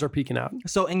like the horns are peeking out.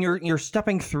 So and you're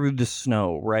stepping through the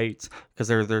snow, right? Because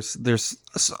there's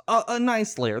a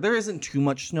nice layer. There isn't too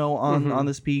much snow on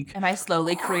this peak. Am I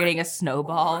slowly creating a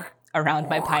snowball around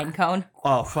my pine cone?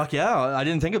 Oh fuck yeah! I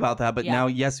didn't think about that, but Yeah. now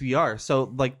yes we are.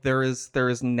 So like there is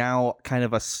now kind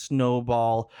of a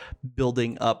snowball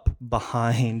building up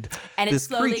behind And this it's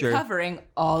slowly creature. covering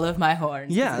all of my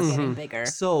horns. Yes. It's getting bigger.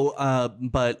 So,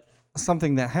 but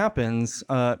something that happens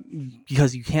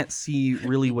because you can't see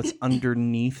really what's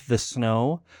underneath the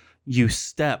snow, you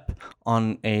step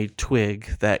on a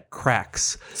twig that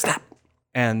cracks. Step.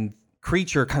 And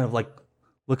creature kind of like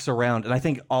looks around, and I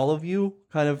think all of you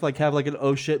kind of like have like an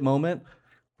oh shit moment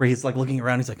where he's like looking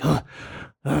around. He's like,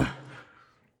 and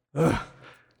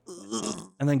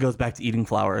then goes back to eating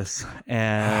flowers.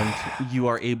 And you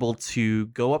are able to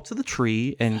go up to the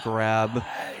tree and grab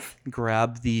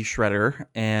the shredder.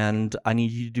 And I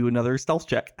need you to do another stealth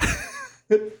check.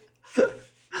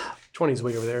 20 is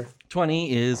way over there.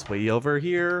 20 is way over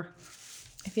here.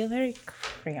 I feel very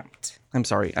cramped. I'm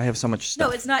sorry, I have so much stuff.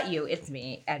 No, it's not you. It's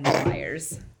me and my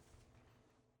wires.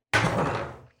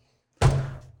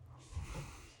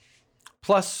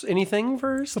 Plus anything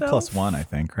for It's a stealth? +1, I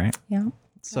think, right? Yeah.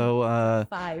 So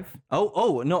 5.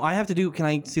 Oh no, I have to do. Can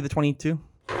I see the 22?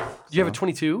 Do you have a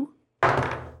 22?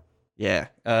 Yeah.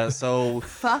 So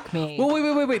Fuck me.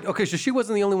 Well, wait. Okay, so she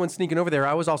wasn't the only one sneaking over there.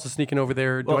 I was also sneaking over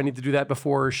there. Do I need to do that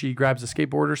before she grabs a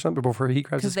skateboard or something? Before he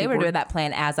grabs a skateboard? Because they were doing that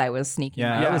plan as I was sneaking.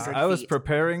 Yeah, my I was 100 I was feet.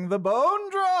 preparing the bone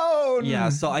drone. yeah,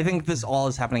 so I think this all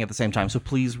is happening at the same time. So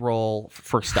please roll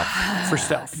for stealth. for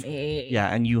stealth.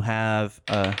 Yeah, and you have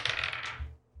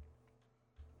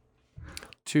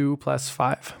 2 +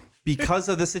 5. because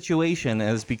of the situation,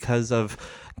 as because of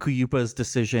Kuyupa's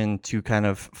decision to kind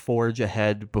of forge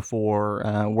ahead before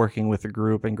working with the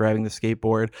group and grabbing the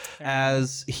skateboard.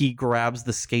 As he grabs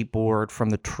the skateboard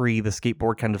from the tree, the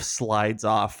skateboard kind of slides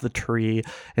off the tree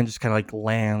and just kind of like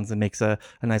lands and makes a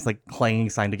nice like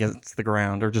clanging sound against the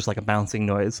ground, or just like a bouncing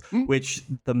noise, which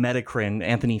the Metacrin,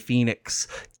 Anthony Phoenix,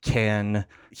 can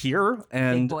hear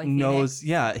and boy knows.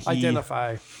 Yeah,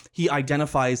 Identify. He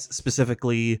identifies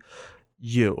specifically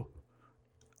you.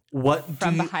 What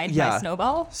From do you, behind yeah. my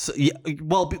snowball? So, yeah,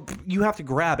 well, you have to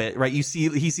grab it, right? He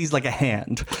sees like a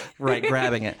hand, right,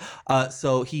 grabbing it.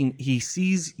 So he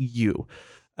sees you,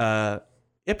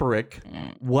 Iperic.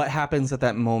 What happens at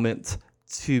that moment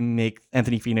to make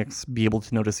Anthony Phoenix be able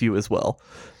to notice you as well?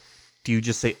 Do you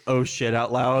just say "oh shit"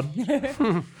 out loud?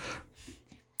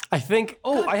 I think.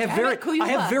 Oh, I have damn it,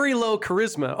 Kuyupa. very low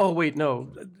charisma. Oh wait, no,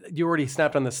 you already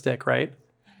snapped on the stick, right?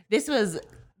 This was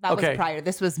Okay. prior.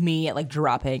 This was me like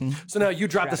dropping. So now you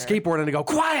drop the skateboard and I go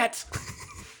quiet.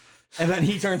 And then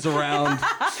he turns around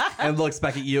and looks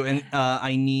back at you, and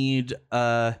I need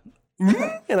And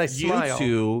I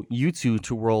smile. you two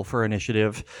to roll for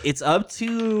initiative. It's up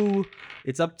to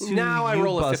Now I you,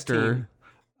 roll a Buster,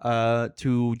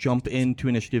 to jump into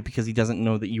initiative because he doesn't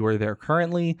know that you are there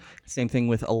currently. Same thing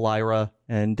with Elira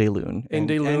and Dayloon and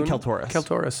Keltoris.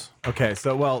 Keltoris. Okay,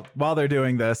 so while they're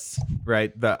doing this,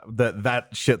 right, that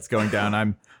shit's going down.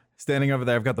 I'm standing over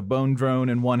there. I've got the bone drone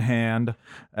in one hand,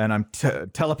 and I'm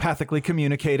telepathically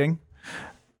communicating,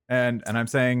 and I'm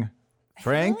saying,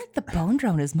 Frank, I feel like the bone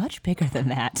drone is much bigger than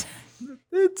that.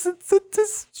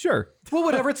 It's sure. Well,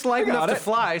 whatever. It's light enough to it.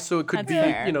 fly, so it could That's be,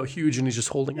 fair. huge, and he's just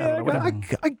holding it. I don't know, I,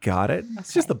 whatever. I got it.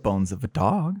 It's just the bones of a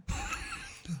dog.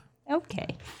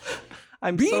 Okay.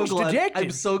 I'm Beans so glad. detected.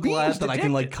 I'm so glad Beans that I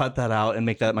can like cut that out and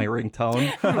make that my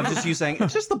ringtone. Of just you saying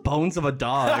it's just the bones of a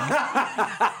dog.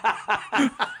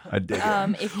 I dig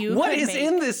it. If you What could is make,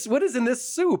 in this? What is in this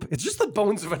soup? It's just the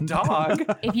bones of a dog.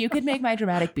 If you could make my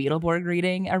dramatic Beetleborg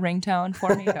reading a ringtone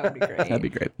for me, that would be great. That'd be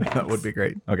great. That would be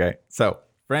great. Okay, so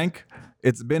Frank,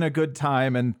 it's been a good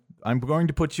time, and I'm going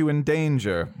to put you in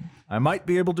danger. I might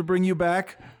be able to bring you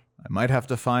back. I might have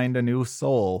to find a new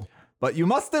soul, but you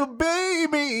must obey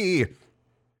me.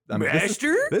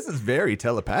 Master? This is very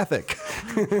telepathic.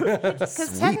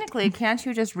 Because technically, can't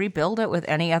you just rebuild it with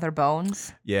any other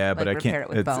bones? Yeah, but Like, I can't. repair it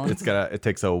with bones? It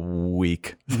takes a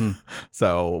week.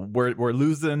 So we're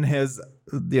losing his,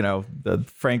 the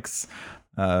Frank's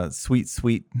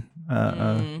sweet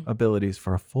abilities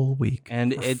for a full week.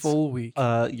 And it's full week.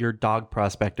 Your dog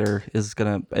prospector is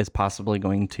possibly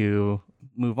going to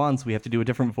move on, so we have to do a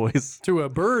different voice. To a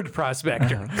bird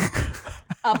prospector.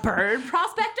 A bird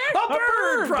prospector? A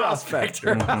bird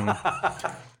prospector.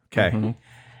 Okay.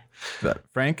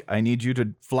 Frank, I need you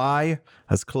to fly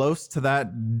as close to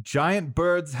that giant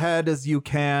bird's head as you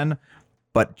can,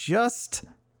 but just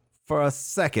for a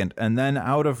second, and then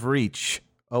out of reach,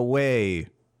 away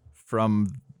from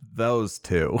those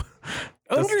two.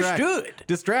 Understood.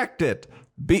 Distract it.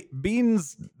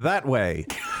 Beans that way.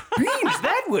 Beans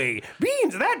that way.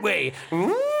 Beans that way.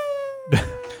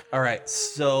 All right,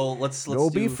 so let's You'll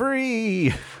be do-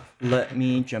 free. Let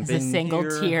me jump As in a single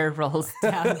here. tear rolls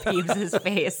down Peebs'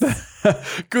 face.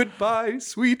 Goodbye,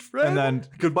 sweet friend. And then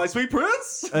Goodbye, sweet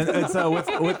prince. and so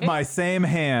with my same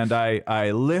hand,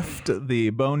 I lift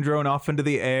the bone drone off into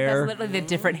the air. That's literally the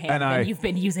different hand And that you've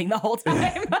been using the whole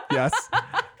time. Yes.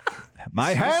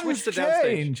 My hands switched to downstage.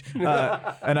 change.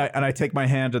 And I take my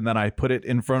hand and then I put it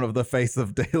in front of the face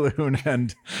of Dayloon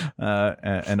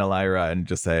and Elira and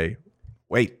just say,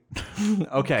 wait.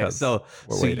 Okay, so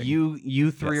we're waiting.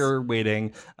 you three are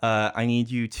waiting. I need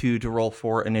you two to roll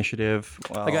for initiative.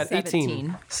 Well, I got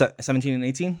 18. 17 and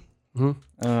 18.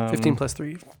 15 plus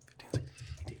 3.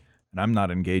 And I'm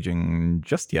not engaging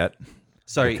just yet.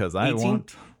 Sorry, Because I 18?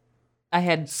 want. I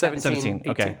had 17.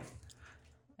 Okay, 18.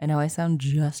 I know I sound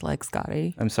just like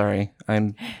Scotty. I'm sorry.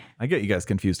 I get you guys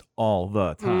confused all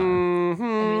the time.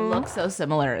 And we look so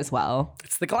similar as well.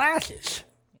 It's the glasses.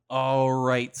 All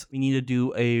right. We need to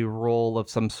do a roll of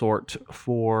some sort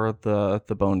for the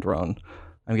bone drone.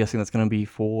 I'm guessing that's going to be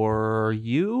for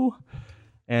you.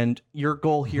 And your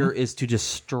goal here is to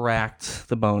distract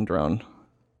the bone drone.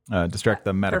 Distract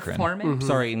the Metacrin. Performance?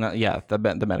 Sorry, not the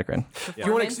Metacrin.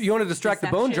 You want to distract the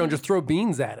bone drone? Just throw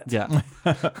beans at it. Yeah.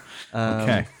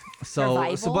 Okay.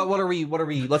 So Survival? what are we?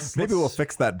 Maybe we'll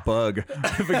fix that bug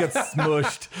if it gets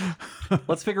smushed.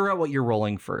 Let's figure out what you're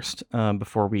rolling first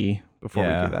before we do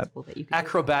that. Well, that you can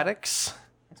Acrobatics,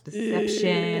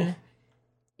 deception,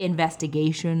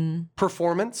 investigation,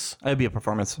 performance. It'd be a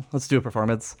performance. Let's do a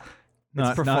performance.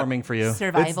 Not- It's performing for you.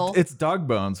 survival. It's dog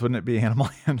bones, wouldn't it be animal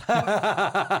handling?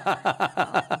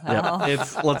 Yeah.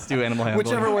 Let's do animal handling.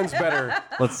 Whichever one's better.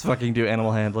 Let's fucking do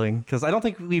animal handling because I don't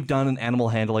think we've done an animal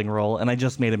handling roll, and I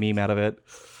just made a meme out of it.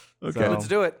 Okay. So- Let's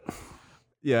do it.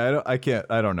 Yeah, I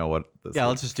don't know what this Yeah, would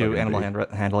let's just do fucking animal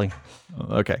be. handling.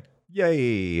 Okay.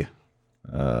 Yay.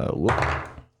 Whoop.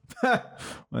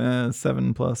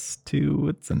 7 plus 2,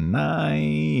 it's a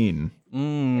 9.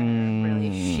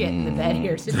 really shit in the bed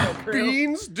here to no crew.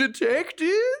 Beans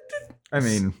detected. I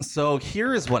mean, So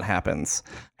here is what happens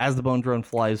as the bone drone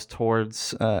flies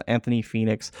towards Anthony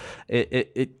Phoenix.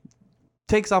 It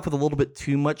takes off with a little bit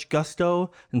too much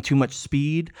gusto and too much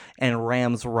speed and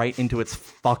rams right into its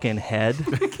fucking head.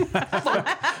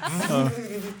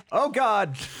 oh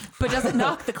God. But does it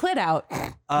knock the clit out?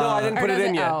 No, I didn't Or put it does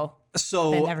in yet. Oh.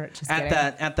 So Then never- just kidding.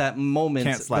 at that moment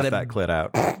Can't slap that clit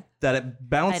out. that it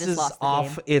bounces lost the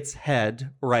off game. its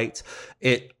head, right?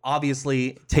 It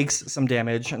obviously takes some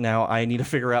damage. Now I need to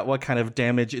figure out what kind of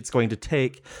damage it's going to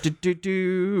take.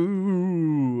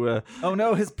 Oh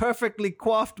no, his perfectly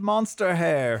coiffed monster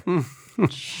hair.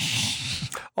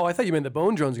 Oh, I thought you meant the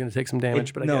bone drone's going to take some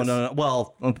damage, but I guess. No.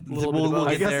 Well, we'll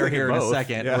I get guess there they here can in a both.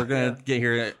 second. Yeah. We're gonna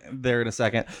get there in a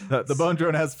second. The bone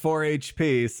drone has 4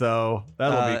 HP, so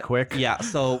that'll be quick. Yeah.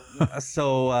 So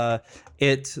the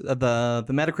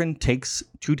Metacrin takes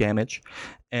 2 damage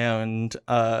and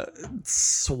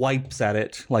swipes at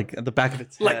it like at the back of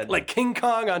its head. Like King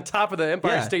Kong on top of the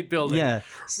Empire State Building. Yeah.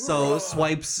 So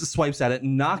swipes at it,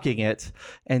 knocking it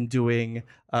and doing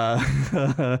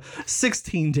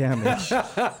 16 damage.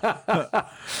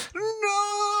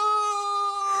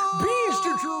 Beast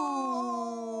to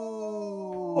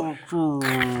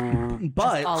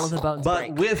But all of the bones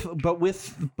break.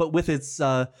 with its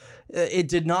it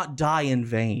did not die in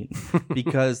vain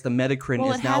because the Metacrin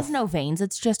Well, is it now. has no veins.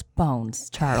 It's just bones,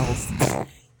 Charles.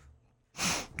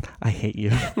 I hate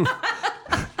you.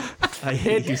 I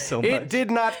hate you so much. It did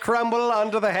not crumble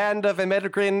under the hand of a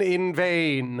Metacrin in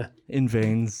vain. In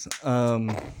veins,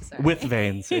 with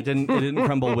veins. It didn't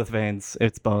crumble with veins.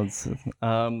 It's bones.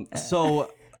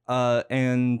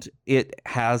 And it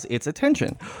has its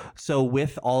attention. So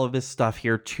with all of this stuff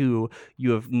here too,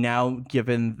 you have now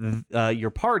given your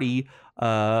party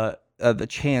the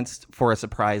chance for a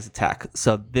surprise attack.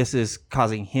 So this is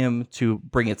causing him to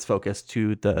bring its focus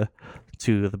to the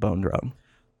bone drone.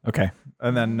 Okay,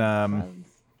 and then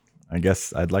I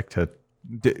guess I'd like to.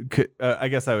 I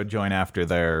guess I would join after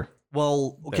their.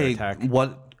 Well, okay. attack.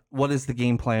 What is the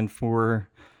game plan for?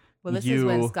 Well, this is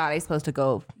when Scotty's supposed to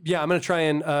go. Yeah, I'm gonna try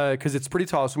and because it's pretty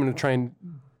tall, so I'm gonna try and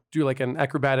do like an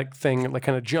acrobatic thing, like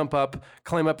kind of jump up,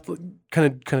 climb up,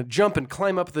 kind of jump and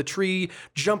climb up the tree,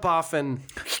 jump off and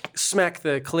smack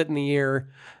the clit in the air,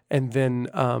 and then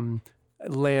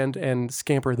land and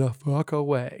scamper the fuck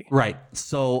away. Right.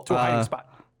 So to a hiding spot.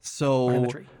 So behind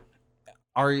the tree.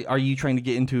 Are you trying to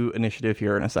get into initiative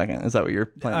here in a second? Is that what your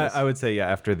plan is? I would say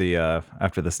after the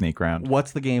sneak round.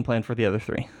 What's the game plan for the other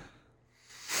three?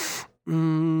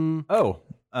 Good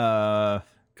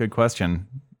question.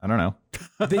 I don't know.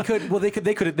 They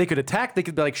could attack. They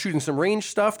could be like shooting some range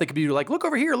stuff. They could be like, look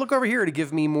over here to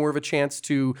give me more of a chance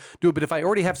to do it. But if I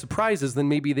already have surprises, then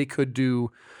maybe they could do.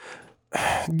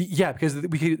 Yeah, because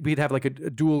we'd have like a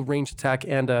dual range attack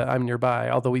and I'm nearby.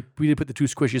 Although we did put the two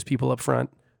squishiest people up front.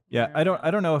 Yeah, I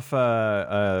don't know if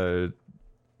oh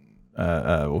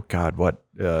God, what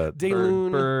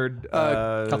Dayloon, bird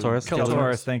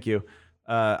Keltaurus, thank you.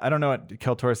 I don't know what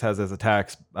Keltaurus has as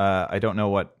attacks. I don't know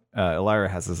what Elira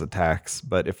has as attacks,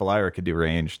 but if Elira could do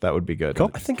range, that would be good.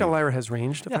 Cool. I think Elira has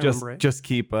ranged. If I remember right. Just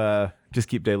keep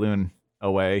Dayloon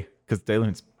away because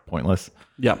Dayloon's pointless.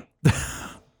 Yeah.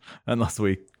 Unless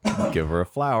we give her a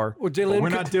flower. Well, Dayloon we're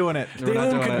not doing it.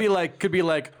 Dayloon could be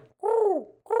like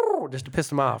just to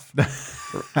piss him off.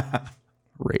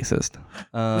 Racist.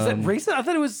 Was that racist? I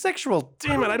thought it was sexual.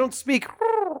 Damn it! I don't speak.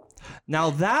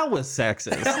 Now that was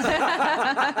sexist.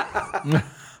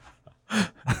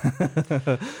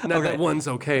 That one's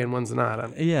okay and one's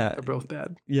not. They're both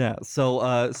bad. Yeah.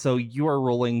 So you are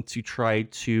rolling to try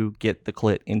to get the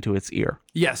clit into its ear.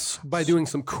 Yes, by doing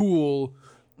some cool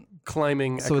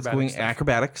climbing. So it's going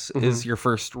acrobatics is your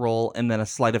first roll, and then a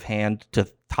sleight of hand to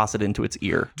toss it into its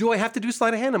ear. Do I have to do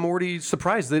sleight of hand? I'm already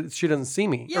surprised that she doesn't see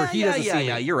me. Or he doesn't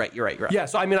see me. You're right. Yeah,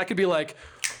 so I mean, I could be like,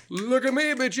 look at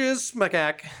me, bitches,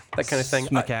 macaque, that kind of thing.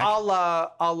 Macaque.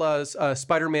 A la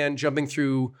Spider-Man jumping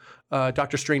through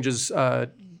Doctor Strange's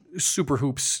super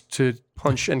hoops to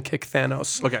punch and kick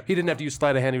Thanos. Okay. He didn't have to use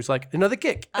sleight of hand. He was like, another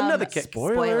kick, another kick.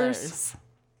 Spoilers.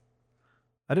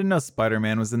 I didn't know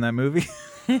Spider-Man was in that movie.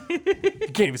 You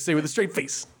can't even say with a straight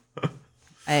face.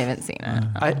 I haven't seen it.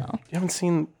 You haven't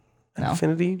seen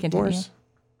Infinity Wars?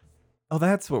 Oh,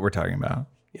 that's what we're talking about.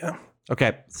 Yeah.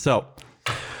 Okay. So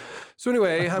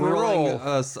anyway, I'm we're gonna roll.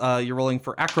 You're rolling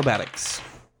for acrobatics.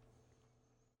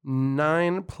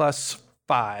 9 plus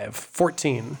 5,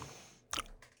 14.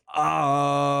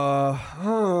 So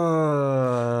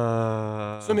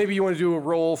maybe you want to do a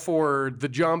roll for the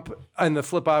jump and the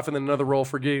flip off, and then another roll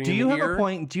for getting. Do you have a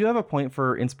point? Do you have a point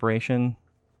for inspiration?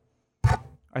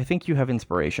 I think you have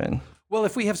inspiration. Well,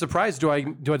 if we have surprise,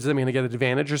 does that mean I get an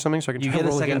advantage or something? So I can You get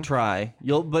a second again? try.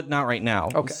 But not right now.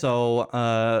 Okay. So,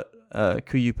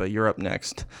 Kuyupa, you're up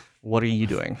next. What are you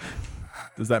doing?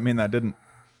 Does that mean that didn't?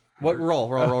 What roll?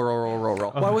 Roll.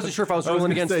 Well, I wasn't sure if I was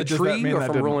rolling against the tree or if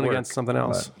I'm rolling against something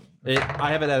else.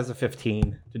 I have it as a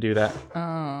 15 to do that.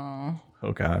 Oh.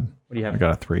 Oh God. What do you have? I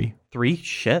got a 3. 3?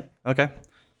 Shit. Okay.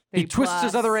 He twists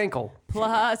his other ankle.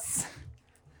 Plus.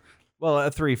 Well,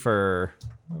 a 3 for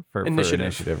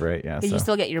initiative, right? Yeah. But you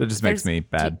still get your. That just makes me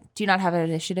bad. Do you not have an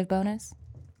initiative bonus?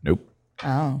 Nope.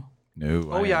 Oh. No.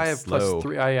 Oh yeah, I have plus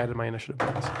 3. I added my initiative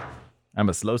bonus. I'm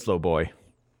a slow boy.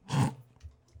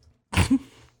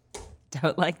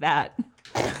 Don't like that.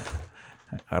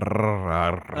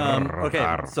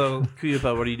 Okay. So,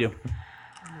 Kuyupa, what do you do?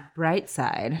 Bright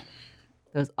side.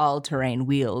 Those all-terrain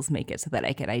wheels make it so that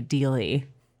I can ideally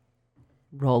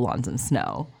roll on some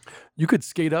snow. You could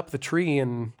skate up the tree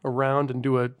and around and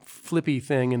do a flippy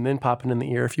thing and then pop it in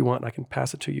the ear if you want. I can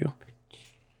pass it to you.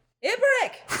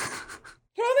 Ibrick!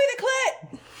 Throw me the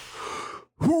clit!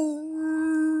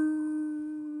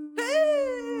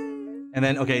 And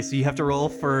then, okay, so you have to roll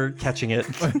for catching it.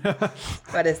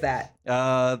 What is that?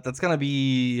 That's going to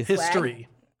be... History.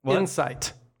 What?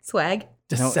 Insight. Swag?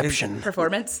 Deception.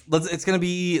 Performance. It's gonna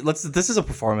be. This is a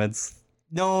performance.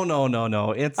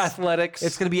 No. It's athletics.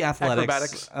 It's gonna be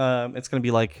athletics. Acrobatics. It's gonna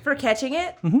be like For catching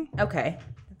it? Mm-hmm. Okay.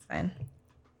 That's fine.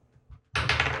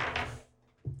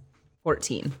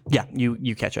 14. yeah.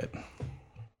 You catch it.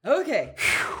 Okay.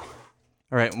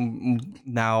 All right.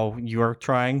 Now you are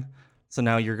trying. So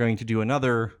now you're going to do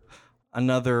another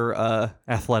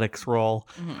athletics roll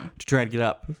to try to get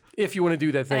up. If you want to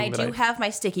do that thing. And I do have my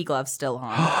sticky gloves still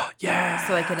on. Yeah.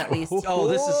 So I can at least. Oh,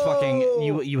 this is fucking.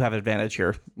 You have advantage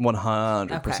here.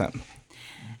 100%.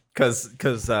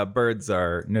 Because birds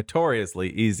are notoriously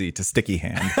easy to sticky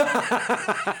hand.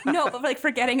 No, but like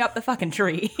for getting up the fucking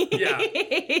tree.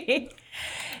 Yeah.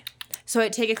 So I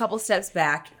take a couple steps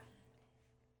back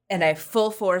and I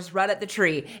full force run at the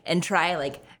tree and try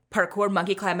like parkour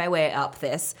monkey climb my way up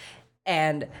this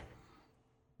and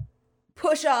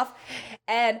push off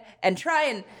and try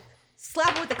and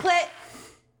slap it with the clit.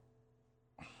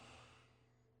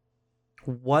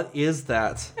 What is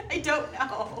that? I don't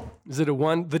know. Is it a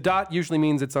 1? The dot usually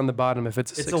means it's on the bottom if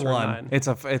it's a 6 It's a or 1. 9. It's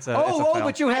a fail.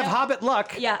 But you have Hobbit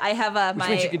luck. Yeah, I have Which my.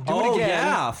 means you can do it again.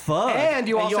 yeah, fuck. And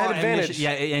you also have advantage.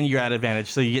 Yeah, and you're at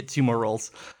advantage, so you get 2 more rolls.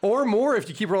 Or more if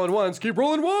you keep rolling ones. Keep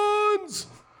rolling ones.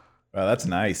 Wow, that's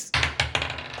nice.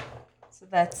 So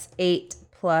that's 8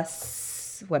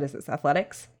 plus. What is this?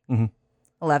 Athletics? Mm-hmm.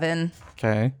 11.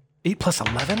 Okay. 8 plus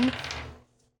 11?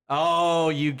 Oh,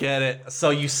 you get it. So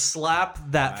you slap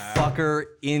that fucker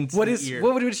into What the is? ear.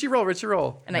 What did she roll? What'd she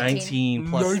roll? A 19. 19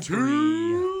 plus 3.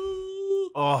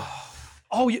 Oh,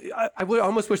 I would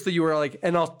almost wish that you were like,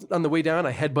 and on the way down,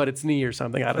 I headbutt its knee or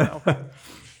something. I don't know.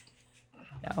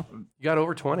 No. You got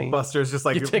over 20. Buster's just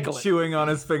like You tickle it. chewing on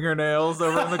his fingernails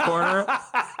over in the corner.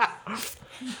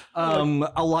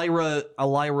 Elira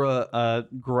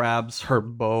grabs her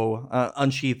bow,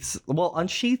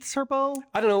 unsheaths her bow.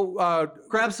 I don't know.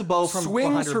 Grabs the bow from Swings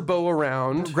behind her bow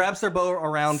around. Grabs her bow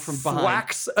around from behind.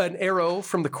 Whacks an arrow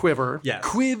from the quiver. Yes.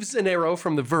 Quivs an arrow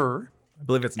from the ver. I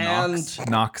believe it's Nox.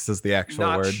 Nox is the actual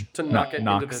Notch word. to knock it into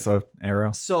Nox the-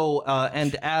 arrow. So,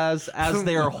 and as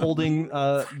they are holding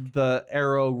the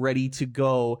arrow ready to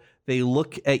go, they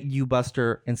look at you,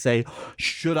 Buster, and say,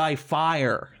 "Should I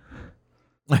fire?"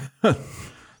 Why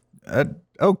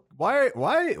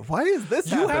is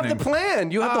this You happening? have the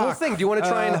plan. You have the whole thing. Do you want to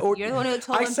try and? Or, You're the one who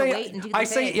told I them say, to wait and do the I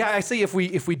say, thing. yeah. I say if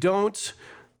we don't,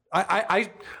 I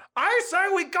say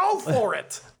we go for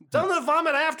it. Tell them to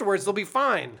vomit afterwards. They'll be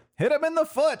fine. Hit him in the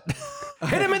foot.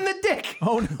 Hit him in the dick.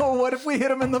 Oh no, what if we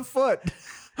hit him in the foot?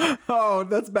 Oh,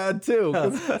 that's bad too.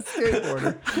 'cause he's a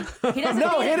skateboarder. He doesn't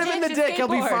No, need hit a him in the to dick. He'll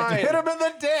be skateboard. fine. Hit him in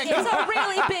the dick. It's a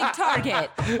really big target.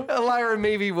 Elira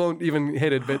maybe won't even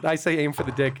hit it, but I say aim for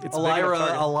the dick. It's a big enough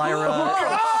target. Elira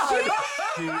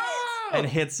shoots and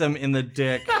hits him in the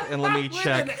dick. And let me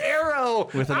check An arrow.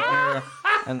 with an arrow.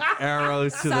 An arrow to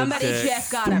Somebody the dick.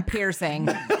 just got a piercing.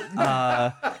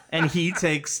 And he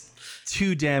takes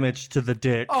 2 damage to the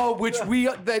dick. Oh,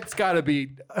 that's got to be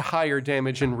higher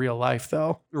damage in real life,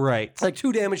 though. Right. Like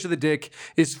 2 damage to the dick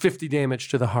is 50 damage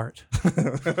to the heart.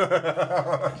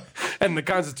 And the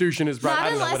Constitution is right.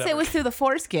 Not unless it was through the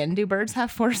foreskin. Do birds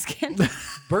have foreskin?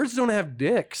 Birds don't have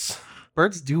dicks.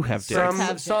 Birds do have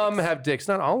dicks. Some have dicks,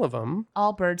 not all of them.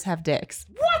 All birds have dicks.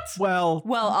 Well,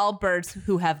 Well, all birds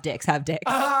who have dicks have dicks.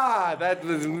 That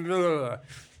was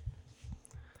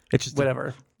It's just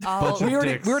whatever. All, We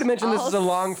already mentioned this is a All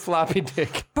long floppy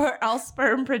dick. all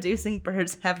sperm-producing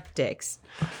birds have dicks.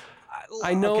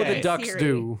 I know Okay. the ducks Siri.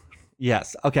 do.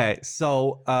 Yes. Okay.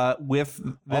 So with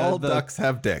all the ducks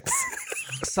have dicks.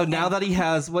 So now that he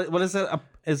has what is it?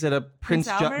 Is it a Prince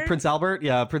Albert? Prince Albert?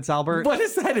 Yeah, Prince Albert. What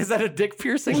is that? Is that a dick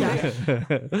piercing?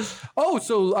 Oh,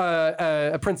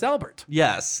 so Prince Albert.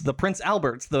 Yes, the Prince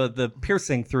Alberts, the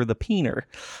piercing through the peener.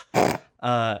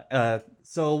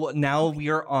 So now we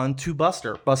are on to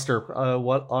Buster. Buster,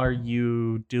 what are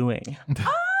you doing?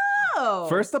 Oh.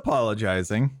 First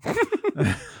apologizing.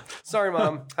 Sorry,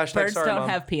 Mom. Hashtag Birds sorry, don't Mom.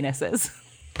 have penises.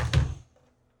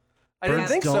 I didn't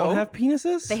think don't so. have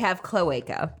penises? They have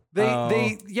cloaca. They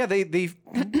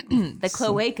The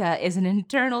cloaca is an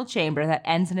internal chamber that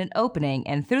ends in an opening,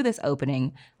 and through this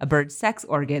opening, a bird's sex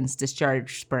organs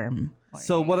discharge sperm.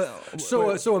 So what?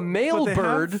 So a male they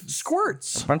bird have-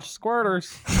 squirts. A bunch of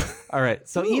squirters. All right.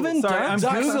 So even Sorry, I'm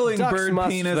ducks, googling ducks bird must,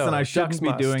 penis, though. and I Ducks shouldn't be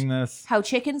must. doing this. How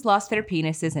chickens lost their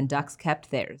penises and ducks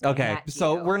kept theirs. Okay, Nat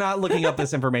so Geo. we're not looking up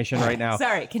this information right now.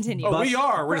 Sorry, continue. Oh, we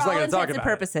are. We're For just not all going to talk intents and about it.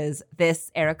 purposes,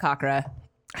 this Aarakocra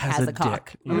has a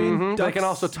cock. dick. I mean, They can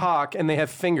also talk, and they have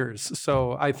fingers.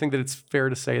 So I think that it's fair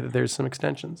to say that there's some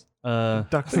extensions.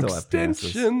 Ducks still have penises.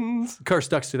 Extensions. Of course,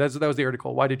 ducks do. That was the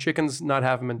article. Why do chickens not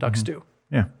have them and ducks do?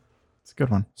 Yeah. It's a good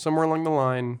one. Somewhere along the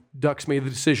line, ducks made the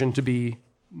decision to be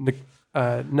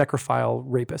necrophile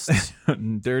rapists.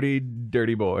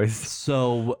 Dirty boys.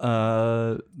 So,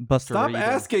 Buster, Stop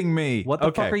asking me. What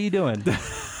the fuck are you doing?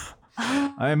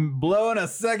 I'm blowing a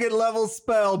 2nd level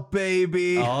spell,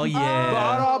 baby. Oh yeah.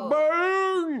 Bada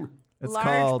bang! It's Large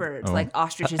called birds, oh. like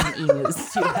ostriches and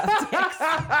emus, do have dicks.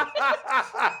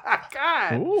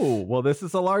 God. Ooh, well, this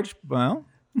is a large. Well,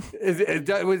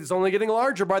 It's only getting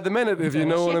larger by the minute, if you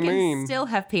know what I Chickens mean. still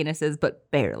have penises,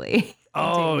 but barely.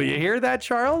 Oh, you hear that,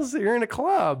 Charles? You're in a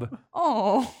club.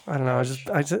 Oh, I don't know.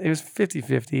 It was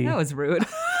 50-50. that was rude.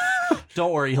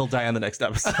 Don't worry, he'll die on the next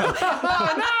episode.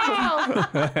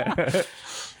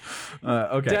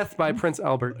 okay. Death by Prince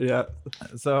Albert. Yeah.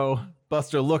 So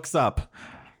Buster looks up,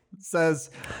 says,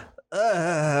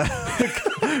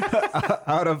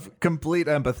 out of complete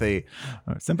empathy,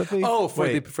 sympathy. Oh, for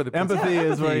Wait, the empathy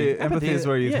is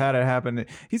where you've had it happen.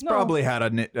 He's probably had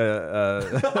an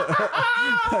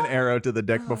arrow to the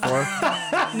dick before.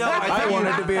 No, I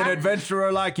wanted to be an adventurer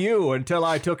like you until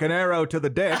I took an arrow to the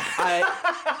dick.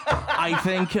 I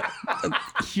think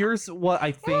here's what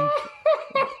I think.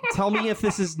 Tell me if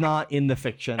this is not in the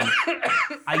fiction.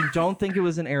 I don't think it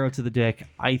was an arrow to the dick.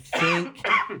 I think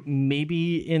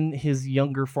maybe in his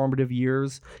younger formative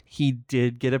years, he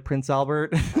did get a Prince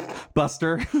Albert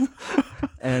Buster.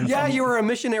 And yeah, you were a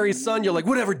missionary's son. You're like,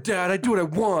 whatever, Dad, I do what I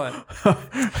want.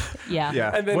 Yeah.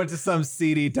 Yeah. And then- went to some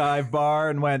seedy dive bar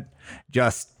and went,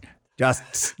 just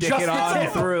stick Just it the on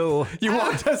tip. through. You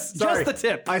want us Sorry, just the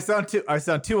tip. I sound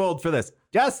too old for this.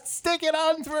 Just stick it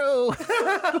on through.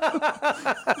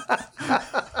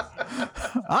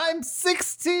 I'm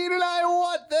 16 and I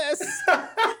want this.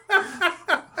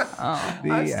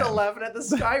 I'm still laughing at the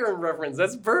Skyrim reference.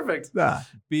 That's perfect.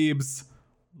 Beebs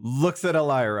looks at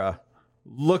Elira,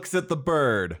 looks at the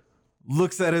bird,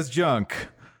 looks at his junk.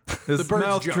 His bird's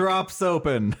mouth junk. drops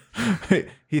open.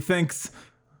 He thinks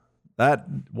that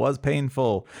was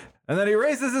painful. And then he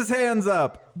raises his hands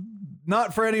up.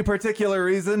 Not for any particular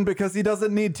reason, because he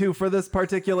doesn't need to for this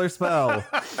particular spell,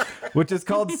 which is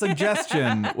called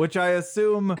Suggestion, which I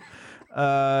assume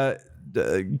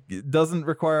doesn't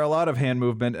require a lot of hand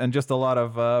movement and just a lot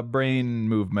of brain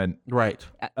movement. right.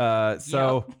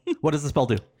 So What does the spell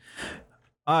do?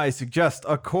 I suggest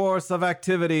a course of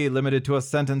activity limited to a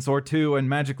sentence or two and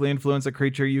magically influence a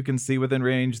creature you can see within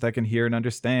range that can hear and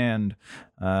understand.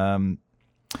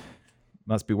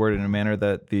 Must be worded in a manner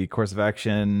that the course of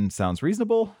action sounds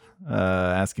reasonable.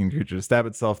 Asking the creature to stab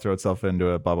itself, throw itself into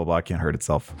a blah, blah, blah, can't hurt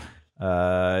itself.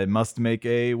 It must make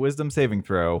a wisdom saving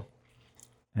throw.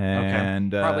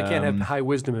 And Probably can't have high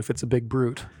wisdom if it's a big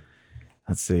brute.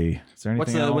 let's see. Is there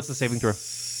anything else? What's the saving throw?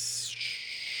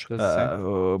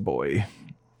 Oh boy.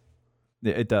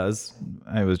 It does.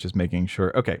 I was just making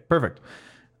sure. Okay, perfect.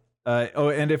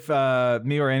 And if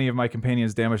me or any of my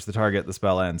companions damage the target, the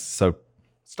spell ends. So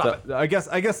Stop it. I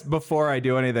guess before I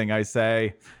do anything, I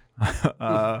say,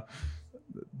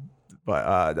 hold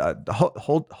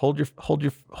your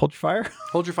fire.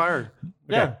 Hold your fire.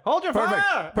 Yeah. Hold your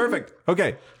fire. Perfect.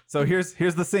 Okay. So here's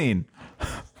the scene.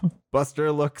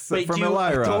 Buster looks from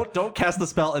Elira. Don't cast the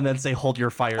spell and then say hold your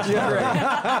fire.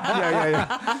 Yeah.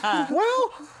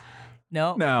 Well,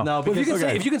 No. no. No, Well, because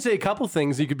if you can say a couple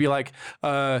things, you could be like,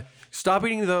 stop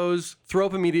eating those, throw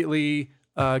up immediately,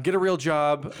 get a real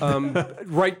job,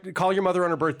 call your mother on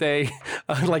her birthday.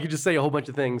 Like you just say a whole bunch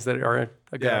of things that are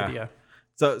a good idea.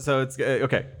 So it's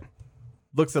okay.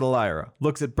 Looks at Elira,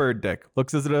 looks at Bird Dick,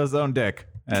 looks at his own dick,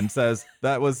 and says,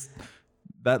 that looks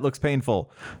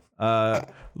painful.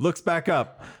 Looks back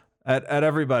up at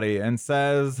everybody and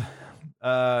says,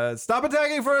 stop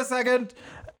attacking for a second.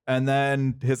 And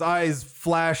then his eyes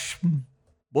flash,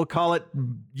 we'll call it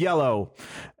yellow.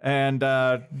 And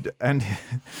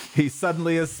he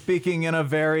suddenly is speaking in a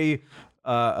very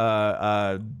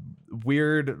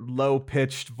weird,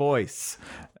 low-pitched voice.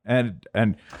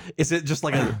 And is it just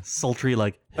like a sultry,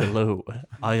 like, hello,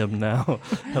 I am now.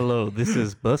 Hello, this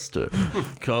is Buster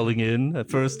calling in, a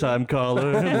first-time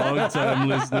caller, long-time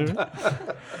listener.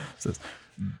 says,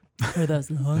 For those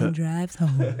long drives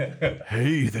home.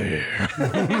 hey there.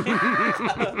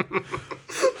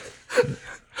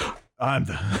 I'm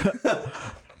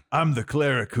the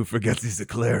cleric who forgets he's a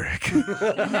cleric.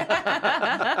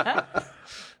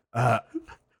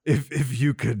 If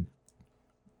you could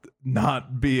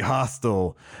not be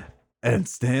hostile and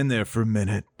stand there for a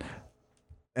minute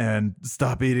and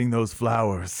stop eating those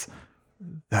flowers,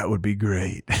 that would be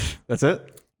great. That's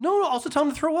it? No, also tell him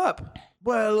to throw up.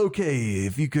 Well, okay,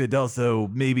 if you could also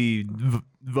maybe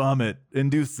vomit,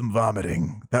 induce some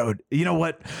vomiting. That would, you know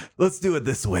what? Let's do it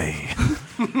this way.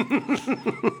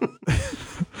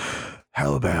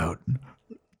 how about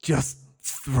just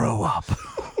throw up?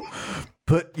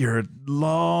 Put your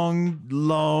long,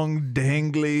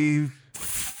 dangly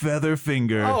feather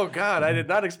finger. Oh God, I did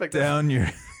not expect down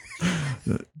that.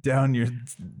 your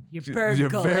bird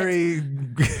gullet.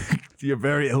 your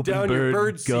very open Down your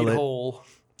bird seed gullet, hole.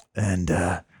 and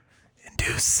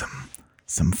do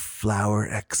some flower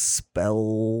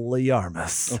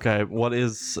expelliarmus. Okay, what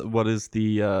is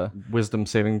the wisdom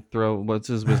saving throw? What's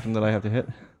his wisdom that I have to hit?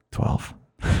 12.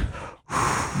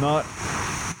 Not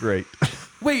great.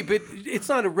 Wait, but it's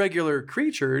not a regular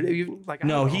creature.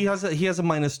 No, he has a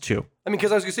 -2. I mean,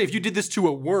 because I was gonna say, if you did this to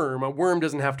a worm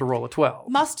doesn't have to roll a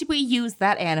 12. Must we use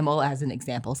that animal as an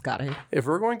example, Scotty? If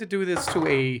we're going to do this to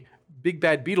a big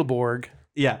bad Beetleborg,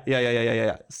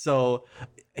 Yeah. So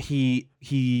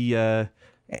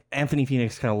Anthony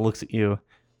Phoenix kind of looks at you,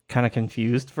 kind of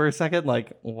confused for a second,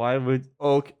 like, why would?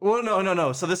 Okay, well,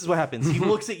 no. So this is what happens. He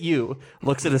looks at you,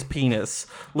 looks at his penis,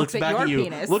 looks back at you,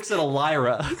 looks at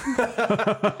Elira,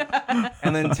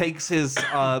 and then takes his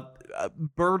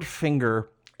bird finger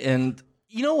and.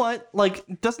 You know what? Like,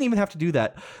 doesn't even have to do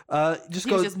that. Just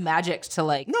goes. Just magic to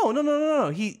like. No.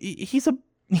 He's a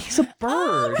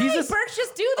bird. Right. Birds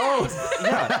just do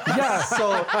that. Yeah.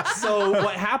 So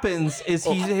what happens is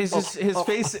his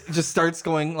face just starts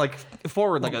going like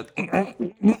forward, like a, and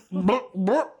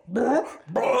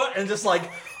just like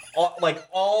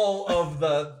all of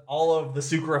the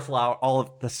sucra flower,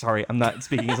 sorry, I'm not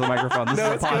speaking into the microphone. This is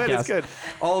a podcast. It's good.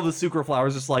 All of the sucra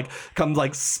flowers just like come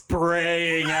like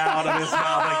spraying out of his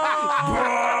mouth. Like,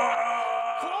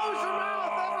 close your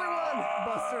mouth, everyone!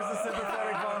 Buster's a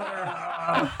sympathetic vomiter.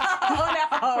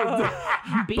 Oh no!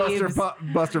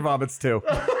 Buster vomits too.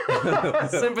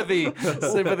 Sympathy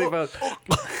vote.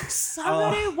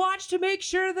 Somebody watch to make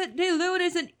sure that DeLune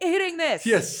isn't eating this.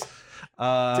 Yes.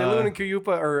 Delune and Kuyupa,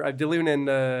 or Delune and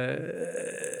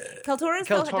Kaltoris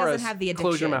doesn't have the addiction.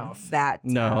 Close your mouth. That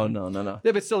No.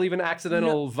 Yeah, but still, even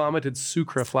accidental vomited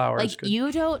sucra flowers. like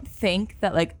you don't think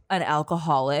that like an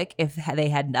alcoholic, if they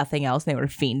had nothing else, they were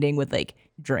fiending with like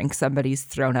drink somebody's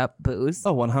thrown up booze.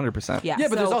 Oh, 100%. Yeah, yeah, but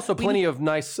so there's also we plenty of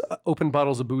nice open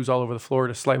bottles of booze all over the floor,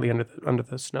 just slightly under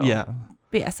the snow. Yeah.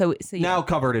 But yeah, so yeah. Now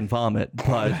covered in vomit,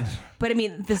 but But I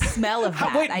mean, the smell of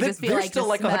that. Wait, I just feel they're like still the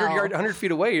like smell. 100 feet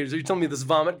away. Are you telling me this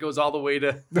vomit goes all the way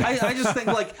to? I just think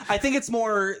I think it's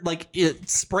more like it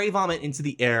spray vomit into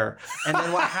the air, and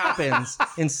then what happens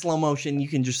in slow motion, you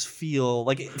can just feel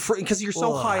like because you're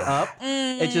so high up,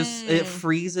 it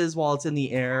freezes while it's in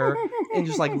the air, and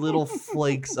just like little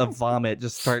flakes of vomit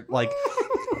just start like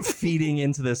feeding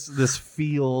into this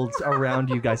field around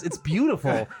you guys. It's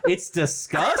beautiful. It's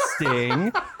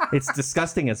disgusting. It's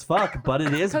disgusting as fuck, but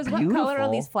it is beautiful. What color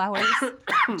are these flowers?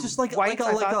 Just like white,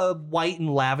 like a white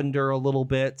and lavender a little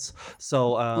bit.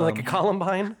 So like a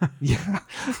columbine. Yeah.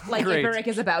 Like Great. if Eric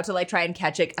is about to like try and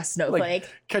catch a snowflake.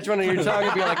 Catch one on your tongue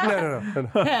and be like, no.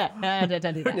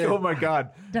 Don't do that. Oh my God.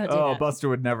 Don't do that. Buster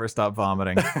would never stop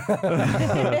vomiting.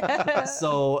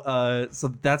 So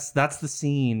that's the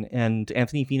scene, and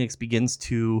Anthony Phoenix begins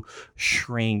to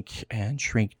shrink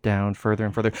down further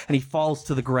and further, and he falls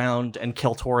to the ground, and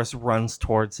Keltoris runs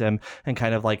towards him and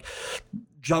kind of like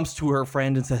jumps to her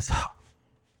friend and says,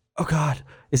 "Oh God,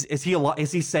 is he alive?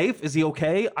 Is he safe? Is he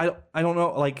okay? I don't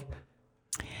know." Like,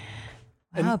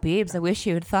 Oh, Beebs, I wish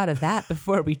you had thought of that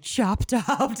before we chopped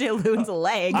off Delune's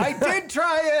leg. I did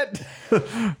try it.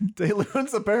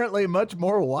 Delune's apparently much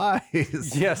more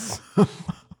wise. Yes.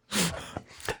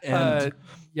 and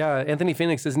Yeah, Anthony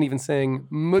Phoenix isn't even saying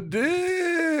 "my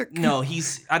dick." no,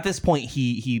 he's at this point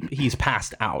he's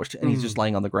passed out, and he's just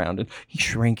laying on the ground, and he's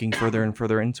shrinking further and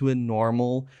further into a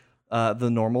normal. The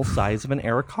normal size of an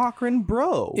Eric Cochran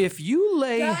bro. If you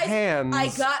lay Guys, hands, I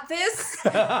got this.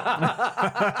 I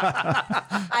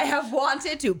have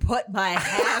wanted to put my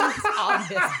hands on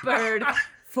this bird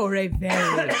for a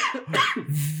very,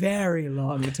 very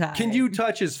long time. Can you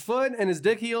touch his foot and his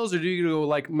dick heels, or do you go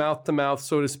like mouth to mouth,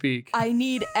 so to speak? I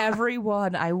need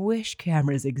everyone. I wish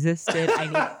cameras existed. I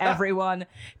need everyone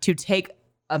to take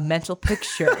a mental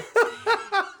picture.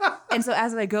 And so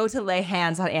as I go to lay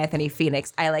hands on Anthony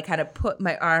Phoenix, I like kind of put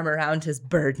my arm around his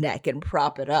bird neck and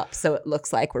prop it up so it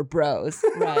looks like we're bros,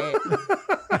 right?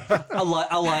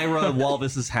 Elira, while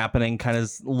this is happening, kind of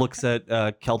looks at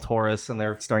Keltoris, and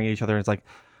they're staring at each other, and it's like,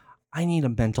 I need a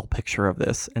mental picture of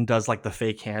this, and does like the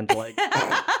fake hand, like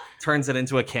turns it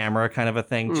into a camera kind of a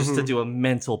thing, just to do a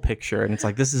mental picture. And it's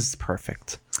like, this is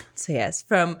perfect. So yes,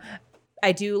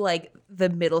 I do like the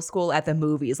middle school at the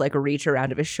movies, like a reach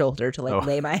around of his shoulder to like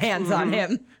lay my hands on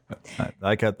him.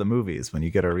 Like at the movies when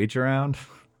you get a reach around.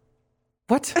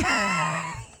 What?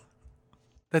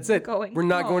 That's it. We're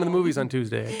not going to the movies on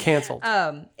Tuesday. Canceled.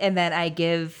 And then I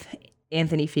give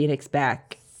Anthony Phoenix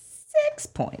back 6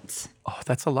 points. Oh,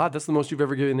 that's a lot. That's the most you've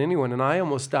ever given anyone, and I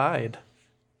almost died.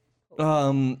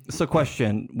 So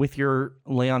question, with your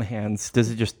lay on hands, does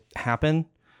it just happen?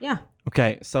 Yeah.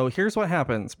 Okay, so here's what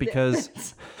happens because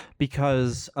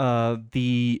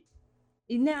the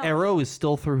Now, arrow is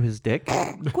still through his dick.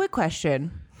 quick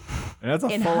question. And that's a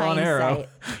In full-on arrow.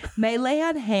 hindsight, my lay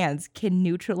on hands can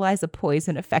neutralize a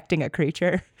poison affecting a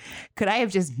creature. Could I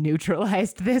have just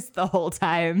neutralized this the whole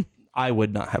time? I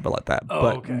would not have let that. Oh,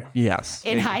 but okay. yes.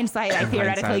 In hindsight, I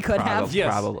theoretically could have. Yes.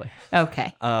 Probably.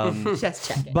 Okay. Just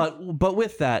checking. But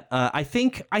with that, I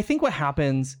think what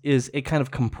happens is it kind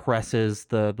of compresses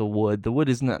the wood. The wood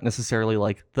is not necessarily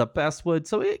like the best wood,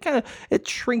 so it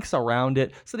shrinks around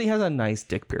it, so that he has a nice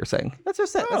dick piercing. That's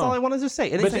just it. That's all I wanted to say.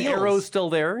 And But it the heals. arrow's still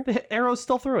there? The arrow's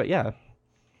still through it. Yeah.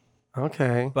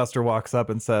 Okay. Buster walks up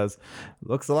and says,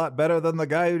 "Looks a lot better than the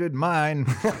guy who did mine."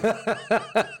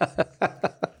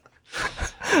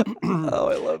 Oh,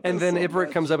 I love. And then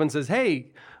Iprit comes up and says,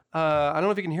 "Hey, I don't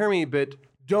know if you can hear me, but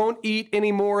don't eat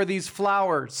any more of these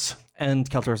flowers." And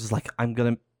Keltoris is like, I'm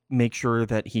gonna make sure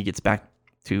that he gets back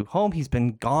to home. He's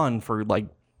been gone for like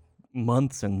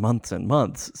months and months and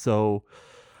months, so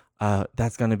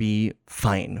that's gonna be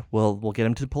fine. We'll get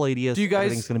him to Palladius. Do you guys?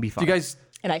 Everything's gonna be fine. Do you guys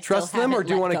And I trust still them, or haven't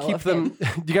do you let want to go keep of them?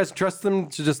 him. Do you guys trust them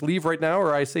to just leave right now,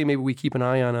 or I say maybe we keep an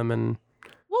eye on them and?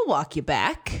 We'll walk you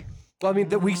back. Well, I mean,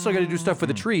 we still got to do stuff with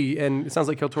the tree, and it sounds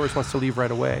like Keltoris wants to leave right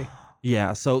away.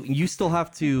 Yeah, so you still have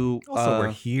to. Also,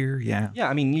 we're here. Yeah. Yeah,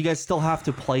 I mean, you guys still have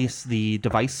to place the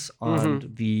device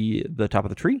on the top of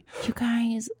the tree. You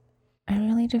guys, I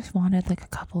really just wanted like a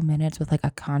couple minutes with like a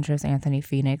conscious Anthony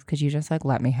Phoenix. Could you just like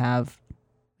let me have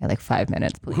like 5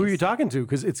 minutes, please? Who are you talking to?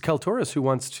 Because it's Keltoris who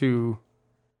wants to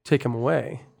take him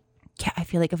away. Yeah, I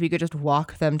feel like if we could just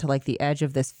walk them to like the edge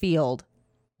of this field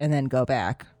and then go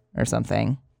back or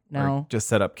something. No. Or just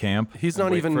set up camp. He's and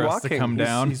not wait even for us walking. to come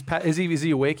down. Is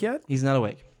he awake yet? He's not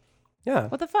awake. Yeah.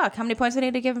 What the fuck? How many points I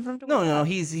need to give him from? No.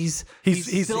 He's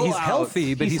still out.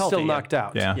 healthy, but he's healthy, still knocked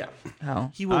out. Yeah. Yeah.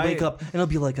 Oh. He will wake up and it'll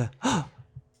be like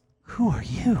who are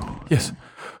you? Yes.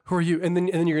 Who are you? And then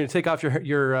you're going to take off your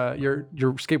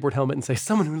skateboard helmet and say,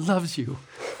 "Someone who loves you."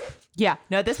 Yeah.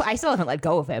 No, I still haven't let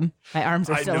go of him. My arms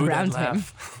are still around him.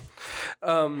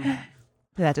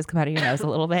 Did that just come out of your nose a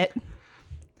little bit?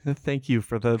 Thank you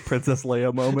for the Princess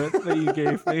Leia moment that you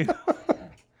gave me.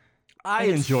 I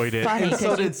enjoyed it, funny and so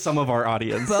 'cause you did some of our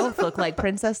audience. Both look like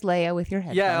Princess Leia with your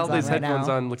headphones Yeah, all these on right headphones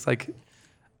now. on looks like.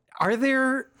 Are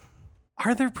there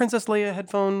Princess Leia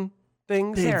headphone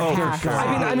things? There has to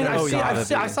I mean, Oh, yeah.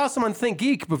 I saw someone Think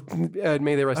Geek.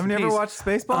 May they rest Have in you peace. ever watched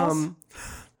Spaceballs?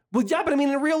 Well, yeah, but I mean,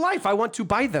 in real life, I want to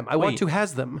buy them. I want Wait. to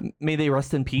has them. May they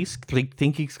rest in peace.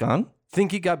 Think he's gone.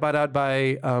 Think Geek got bought out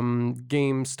by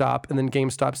GameStop, and then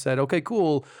GameStop said, "Okay,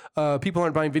 cool. People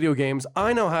aren't buying video games.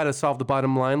 I know how to solve the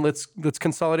bottom line. Let's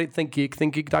consolidate Think Geek.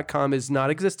 ThinkGeek.com is not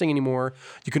existing anymore.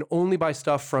 You can only buy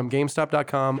stuff from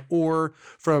GameStop.com or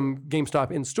from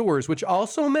GameStop in stores, which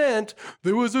also meant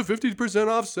there was a 50%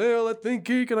 off sale at Think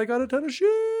Geek, and I got a ton of shit.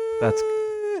 That's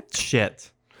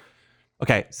shit.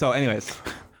 Okay, so anyways,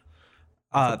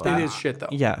 It is shit though.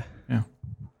 Yeah.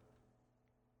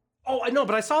 Oh, I know,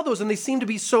 but I saw those and they seem to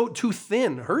be so too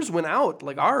thin. Hers went out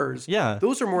like ours. Yeah.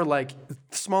 Those are more like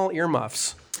small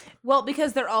earmuffs. Well,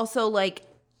 because they're also like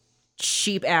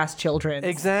cheap ass children.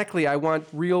 Exactly. I want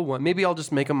real one. Maybe I'll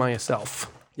just make them myself.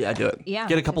 Yeah, do it. Yeah.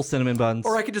 Get a couple cinnamon buns.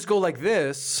 Or I could just go like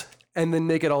this and then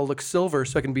make it all look silver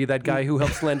so I can be that guy who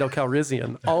helps Lando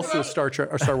Calrissian. Also a Star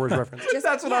Wars reference.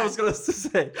 That's what I was gonna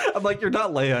say. I'm like, you're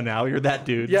not Leia now. You're that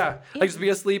dude. Yeah. I just be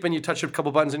asleep and you touch a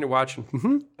couple buttons and you're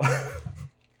watching.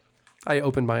 I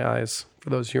opened my eyes for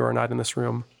those who are not in this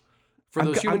room. For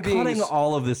those human I'm beings. cutting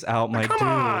all of this out, my dude. Come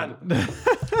on!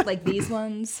 Like these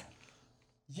ones.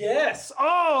 Yes.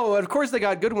 Oh, of course they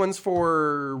got good ones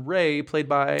for Ray, played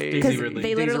by Because Daisy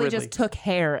they literally Ridley. just took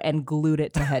hair and glued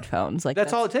it to headphones. Like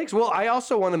That's all it takes. Well, I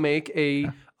also want to make a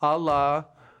la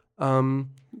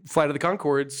Flight of the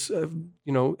Conchords,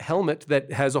 helmet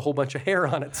that has a whole bunch of hair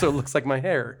on it, so it looks like my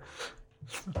hair,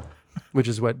 which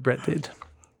is what Brett did.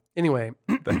 Anyway,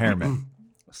 The hairman.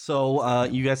 So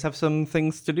you guys have some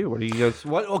things to do. What do you guys?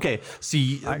 What? Okay.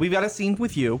 See, we've got a scene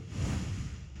with you.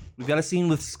 We've got a scene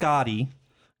with Scotty,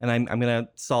 and I'm gonna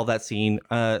solve that scene.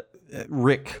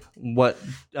 Rick, what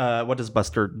does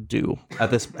Buster do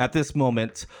at this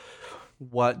moment?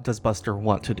 What does Buster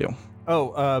want to do?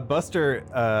 Oh, Buster,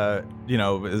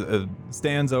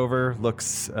 stands over,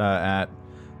 looks at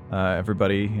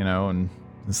everybody, and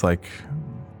it's like,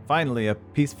 finally, a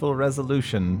peaceful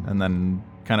resolution, and then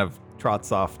kind of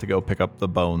trots off to go pick up the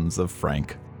bones of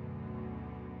Frank.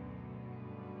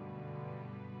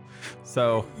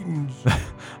 So,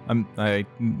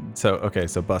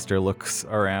 so Buster looks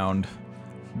around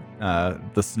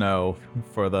the snow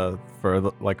for the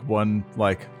one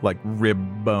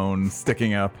rib bone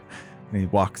sticking up, and he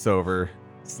walks over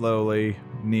slowly,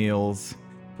 kneels,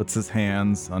 puts his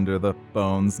hands under the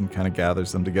bones and kind of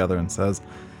gathers them together and says,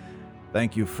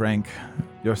 "Thank you, Frank.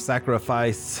 Your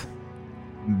sacrifice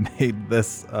made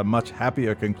this a much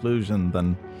happier conclusion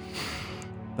than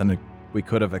we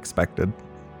could have expected."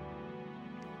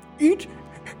 It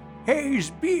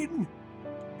has been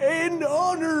an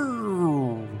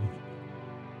honor.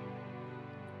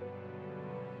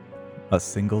 A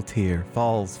single tear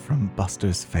falls from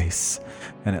Buster's face,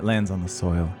 and it lands on the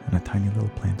soil, and a tiny little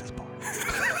plant is born.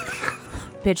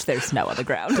 Bitch, there's snow on the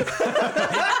ground.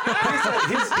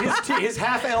 His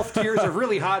half-elf tears are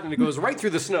really hot, and it goes right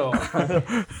through the snow.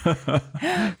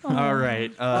 All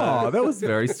right. Oh, that was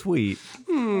very sweet.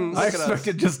 I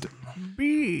expected just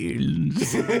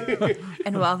beans.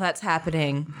 And while that's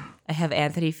happening, I have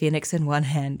Anthony Phoenix in one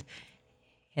hand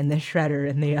and the shredder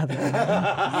in the other. And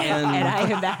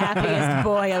I am the happiest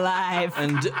boy alive.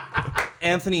 And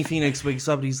Anthony Phoenix wakes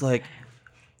up and he's like,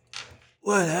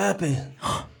 "What happened?"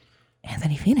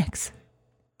 Anthony Phoenix.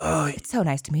 Oh, It's so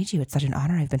nice to meet you. It's such an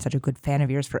honor. I've been such a good fan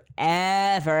of yours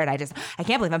forever. And I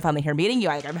can't believe I'm finally here meeting you.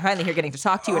 I'm finally here getting to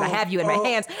talk to you, and I have you in my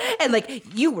hands. And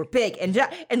you were big and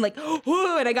and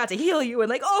I got to heal you.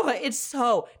 And it's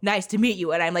so nice to meet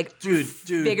you. And I'm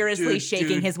vigorously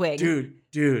shaking his wing.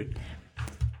 Dude.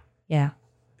 Yeah.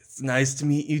 It's nice to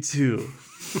meet you too.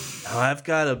 Now, I've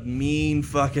got a mean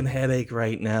fucking headache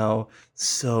right now.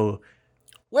 So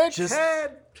Which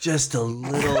head? Just a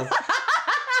little.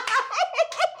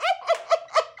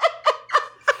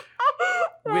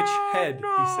 Which head?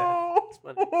 He said.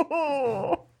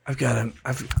 I've got a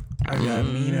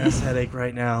mean ass headache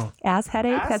right now. Ass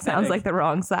headache? That sounds like the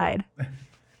wrong side.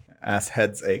 Ass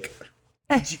heads ache.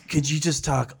 Could you just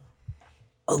talk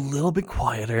a little bit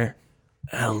quieter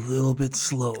and a little bit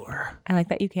slower? I like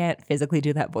that you can't physically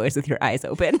do that voice with your eyes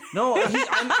open. No,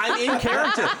 I'm in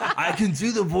character. I can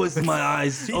do the voice with my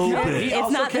eyes open. He It's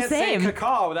also not the can't same. say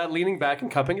caca without leaning back and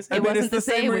cupping his head. It wasn't It's the the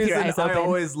same same with your reason eyes I open.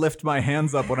 always lift my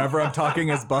hands up whenever I'm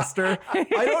talking as Buster.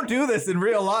 I don't do this in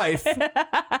real life.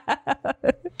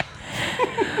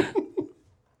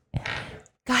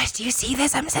 Guys, do you see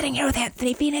this? I'm sitting here with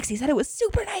Anthony Phoenix. He said it was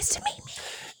super nice to meet me.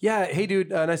 Yeah, hey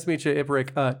dude, nice to meet you,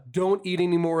 Iperic. Don't eat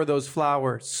any more of those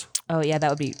flowers. Oh, yeah, that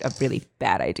would be a really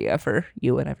bad idea for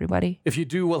you and everybody. If you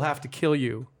do, we'll have to kill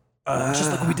you. Just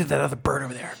like we did that other bird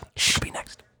over there. Should be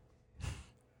next.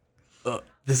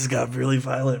 This has got really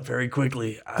violent very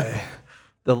quickly.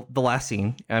 The last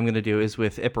scene I'm going to do is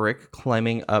with Iperic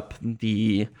climbing up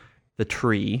the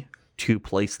tree to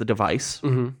place the device.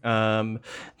 Mm-hmm.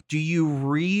 Do you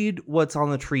read what's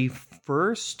on the tree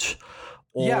first?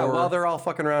 Yeah, while they're all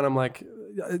fucking around, I'm like,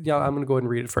 yeah, I'm gonna go ahead and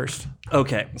read it first.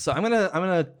 Okay, so I'm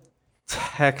gonna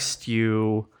text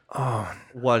you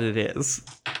what it is,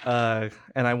 and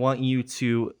I want you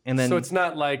to, and then So it's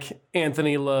not like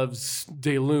Anthony loves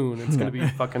Dayloon. It's gonna be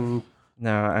fucking.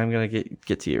 No, I'm gonna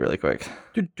get to you really quick.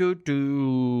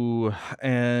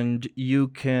 And you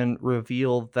can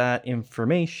reveal that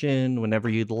information whenever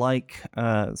you'd like.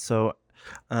 So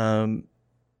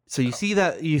you see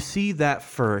that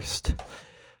first,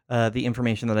 the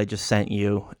information that I just sent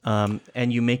you,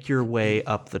 and you make your way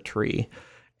up the tree.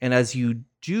 And as you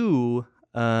do,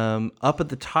 up at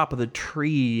the top of the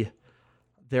tree,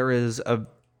 there is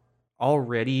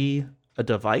already a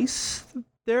device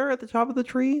there at the top of the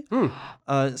tree.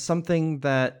 Something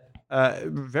that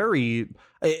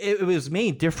it was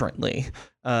made differently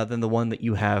than the one that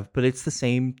you have, but it's the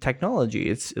same technology.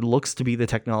 It looks to be the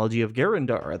technology of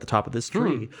Garandar at the top of this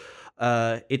tree.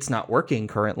 It's not working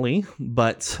currently,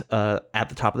 but at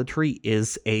the top of the tree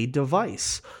is a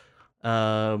device.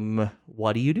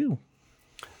 What do you do?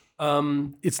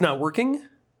 It's not working?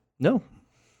 No.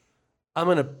 I'm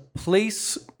going to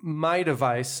place my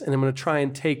device and I'm going to try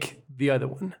and take the other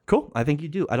one. Cool. I think you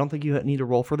do. I don't think you need to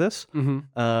roll for this.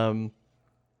 Mm-hmm.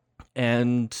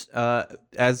 And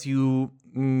as you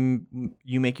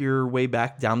make your way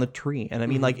back down the tree, and I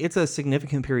mean, like, it's a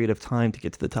significant period of time to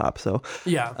get to the top. So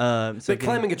yeah, so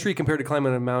climbing a tree compared to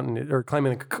climbing a mountain or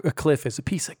climbing a cliff is a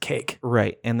piece of cake.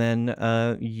 Right, and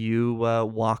then you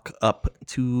walk up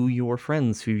to your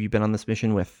friends who you've been on this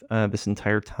mission with this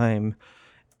entire time,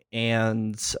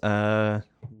 and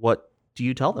what do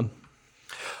you tell them?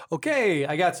 Okay,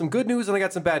 I got some good news and I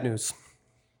got some bad news.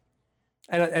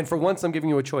 And for once, I'm giving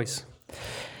you a choice.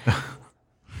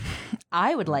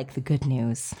 I would like the good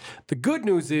news. The good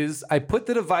news is I put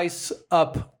the device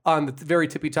up on the very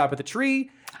tippy top of the tree,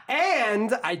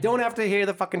 and I don't have to hear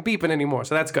the fucking beeping anymore,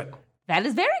 so that's good. That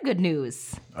is very good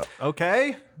news.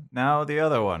 Okay, now the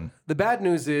other one. The bad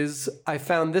news is I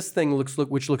found this thing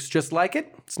which looks just like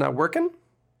it. It's not working.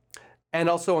 And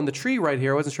also on the tree right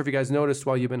here, I wasn't sure if you guys noticed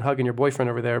while you've been hugging your boyfriend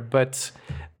over there, but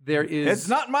there is... It's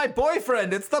not my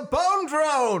boyfriend, it's the bone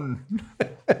drone!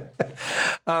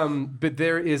 But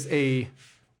there is a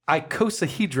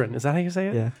icosahedron. Is that how you say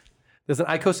it? Yeah. There's an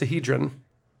icosahedron.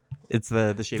 It's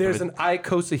the shape There's of an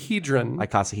icosahedron.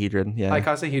 icosahedron. Yeah.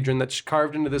 Icosahedron that's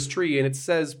carved into this tree, and it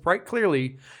says quite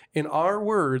clearly, in our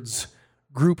words,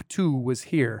 Group 2 was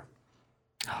here.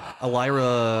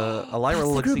 Elira That's the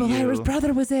looks group at Elira's you.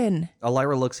 brother was in.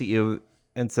 Elira looks at you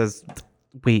and says,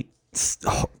 "Wait,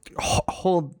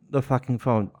 hold the fucking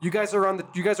phone." You guys are on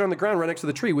the ground right next to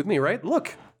the tree with me, right?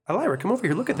 Look, Elira, come over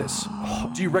here. Look at this.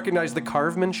 Do you recognize the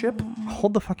carvemanship?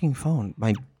 Hold the fucking phone.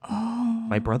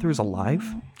 My brother is alive.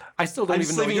 I still don't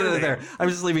even know your name. I'm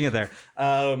just leaving it there.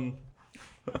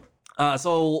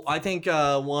 So I think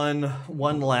one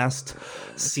last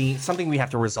scene, something we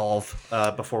have to resolve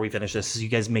before we finish this, is you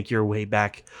guys make your way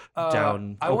back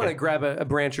down. I want to grab a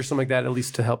branch or something like that, at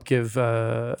least to help give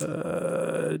Daloon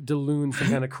some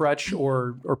kind of crutch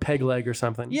or peg leg or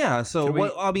something. Yeah. So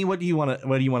what do you want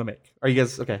to make? Are you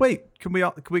guys okay? Wait, can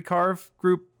we carve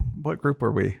group? What group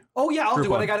were we? Oh yeah, I'll Group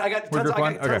do it. one. I got We're tons. group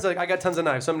one? Okay. I got tons of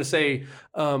knives. So I'm going to say,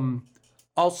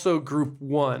 also Group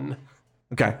 1.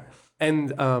 Okay. And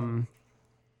then I'm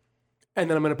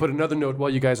going to put another note while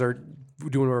you guys are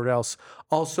doing whatever else.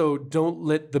 Also, don't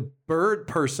let the bird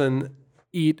person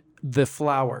eat the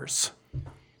flowers.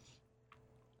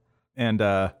 And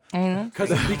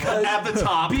because at the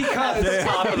top,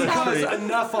 because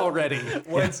enough already.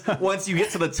 Once you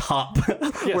get to the top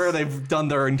where they've done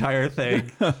their entire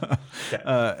thing,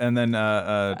 and then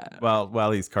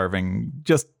while he's carving,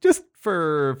 just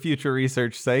for future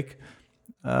research sake,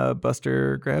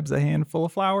 Buster grabs a handful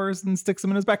of flowers and sticks them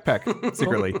in his backpack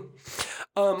secretly.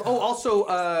 Also,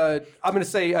 I'm going to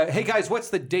say, hey guys, what's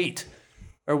the date?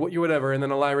 Or whatever. And then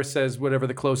Elira says whatever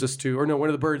the closest to, or no, one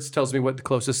of the birds tells me what the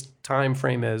closest time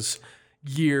frame is.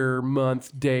 Year,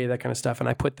 month, day, that kind of stuff. And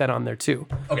I put that on there too.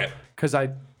 Okay. Because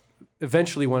I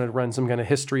eventually wanted to run some kind of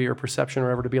history or perception or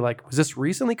whatever to be like, was this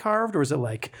recently carved or is it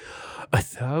like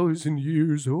 1,000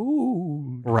 years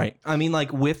old? Right. I mean,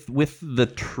 like with the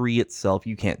tree itself,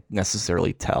 you can't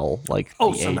necessarily tell like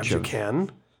the sometimes age you of,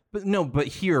 can. But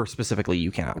here specifically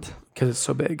you cannot. Because it's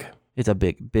so big. It's a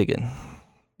biggin.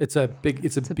 It's a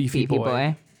beefy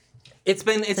boy. It's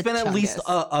been at least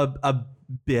a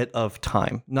bit of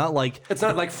time. Not like it's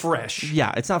not like fresh.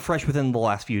 Yeah, it's not fresh within the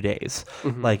last few days.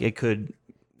 Mm-hmm. Like it could.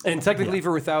 And technically, if it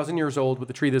were 1,000 years old with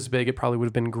a tree this big, it probably would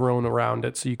have been grown around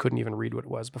it, so you couldn't even read what it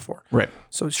was before. Right.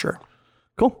 So sure.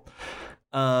 Cool.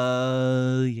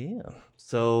 Yeah.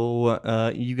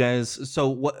 So you guys. So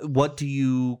what do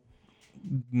you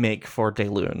make for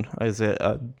Daloon? Is it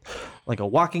like a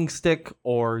walking stick,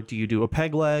 or do you do a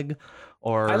peg leg?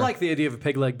 Or I like the idea of a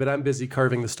peg leg, but I'm busy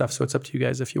carving the stuff, so it's up to you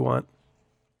guys if you want.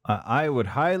 I would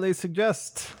highly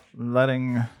suggest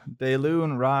letting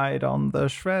Daloon ride on the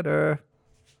shredder.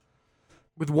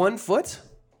 With 1 foot?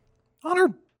 On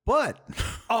her butt.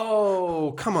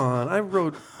 Oh, come on. I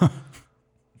rode...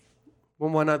 Well,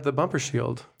 why not the bumper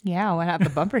shield? Yeah, why not the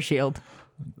bumper shield?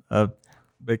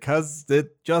 Because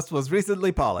it just was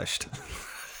recently polished.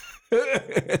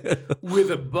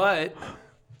 With a butt.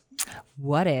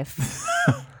 What if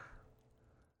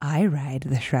I ride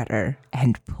the shredder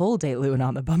and pull Daloon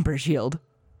on the bumper shield?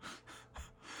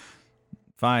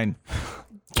 Fine.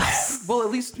 Yes. Well,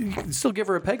 at least you can still give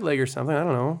her a peg leg or something. I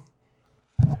don't know.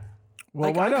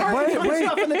 Well, why not? Wait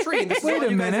Stuff in the tree. This is Wait what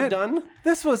a you guys have minute. done.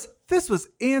 This was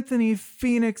Anthony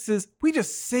Phoenix's. We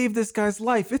just saved this guy's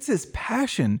life. It's his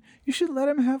passion. You should let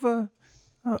him have a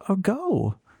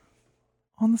go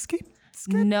on the skateboard.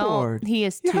 No, he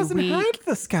is too weak. He hasn't had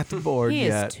the skateboard He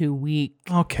yet. is too weak.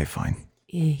 Okay, fine.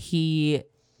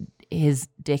 His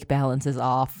dick balance is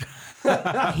off.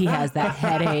 He has that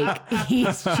headache.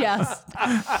 He's just.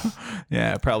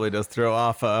 Yeah, probably does throw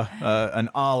off an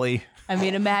ollie. I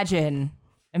mean, imagine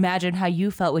how you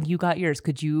felt when you got yours.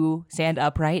 Could you stand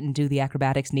upright and do the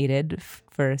acrobatics needed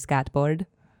for a skateboard?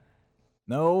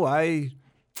 No, I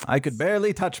could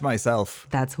barely touch myself.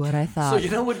 That's what I thought. So you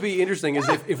know what would be interesting is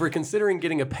if we're considering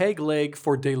getting a peg leg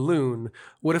for Daloon,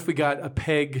 what if we got a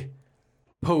peg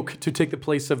poke to take the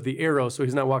place of the arrow, so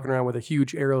he's not walking around with a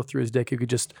huge arrow through his dick. He could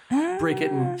just break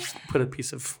it and put a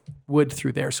piece of wood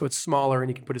through there so it's smaller and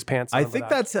he can put his pants on. I think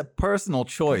that's a personal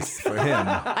choice for him.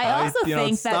 I also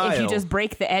think that if you just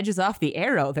break the edges off the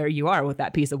arrow, there you are with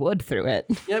that piece of wood through it.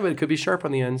 Yeah, but it could be sharp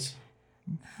on the ends.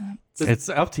 It's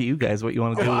up to you guys what you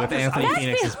want to do with Anthony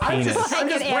Phoenix's penis. I'm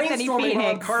just brainstorming while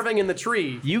I'm carving in the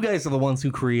tree. You guys are the ones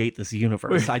who create this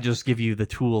universe. I just give you the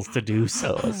tools to do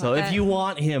so. So if you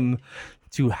want him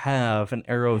to have an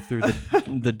arrow through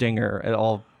the dinger at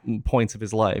all points of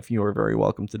his life, you are very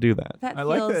welcome to do that. That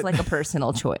feels like a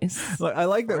personal choice. I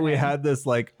like that we had this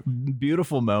like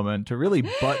beautiful moment to really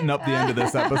button up the end of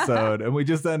this episode, and we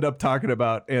just end up talking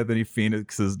about Anthony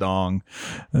Phoenix's dong.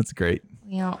 That's great.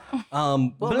 Yeah.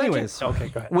 But anyways, okay,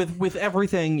 go ahead. With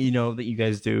everything that you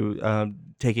guys do,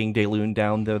 taking Daylune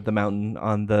down the mountain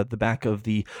on the back of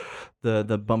the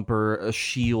bumper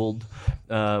shield,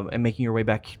 and making your way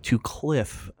back to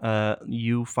Cliff,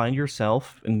 you find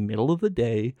yourself in the middle of the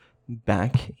day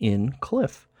back in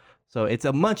Cliff. So it's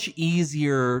a much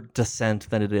easier descent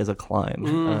than it is a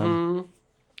climb.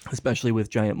 Especially with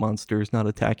giant monsters not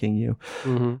attacking you.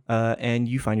 And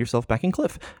you find yourself back in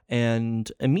Cliff.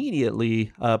 And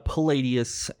immediately,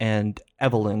 Palladius and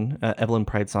Evelyn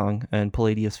Pridesong and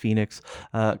Palladius Phoenix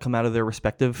come out of their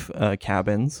respective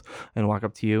cabins and walk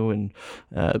up to you. And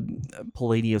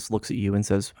Palladius looks at you and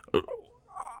says,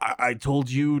 I told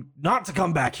you not to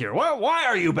come back here. Why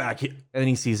are you back here? And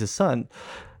he sees his son.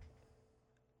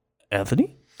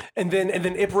 Anthony? And then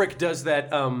Iperic does that...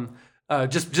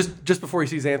 just before he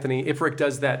sees Anthony, Iperic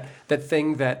does that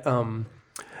thing that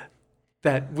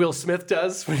that Will Smith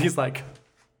does when he's like,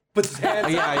 puts his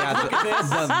hands up, look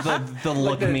at this. The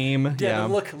look meme. Yeah,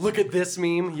 look at this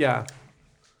meme. Yeah.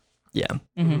 Yeah.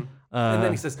 And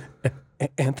then he says,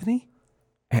 Anthony?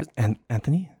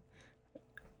 Anthony?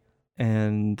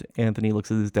 And Anthony looks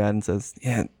at his dad and says,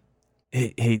 yeah,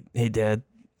 hey, Dad.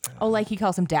 Oh, like he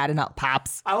calls him Dad and not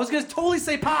Pops. I was going to totally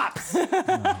say Pops.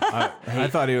 I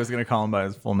thought he was going to call him by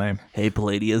his full name. Hey,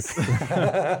 Palladius.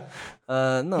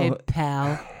 No. Hey,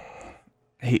 pal.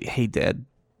 Hey, Dad.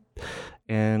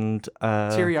 And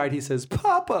teary-eyed, he says,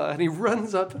 Papa, and he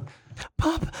runs up.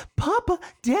 Papa,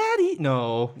 Daddy.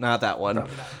 No, not that one.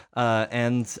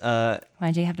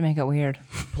 Why'd you have to make it weird?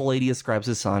 Palladius grabs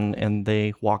his son, and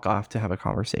they walk off to have a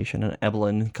conversation. And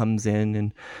Evelyn comes in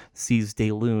and sees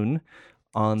Daylune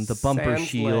on the bumper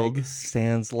shield,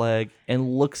 Sans leg,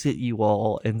 and looks at you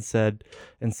all and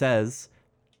says,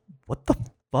 "What the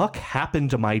fuck happened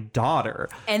to my daughter?"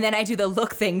 And then I do the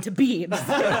look thing to Beebs.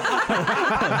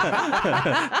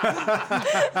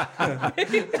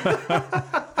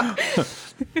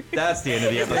 That's the end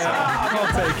of the episode.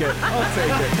 I'll take it.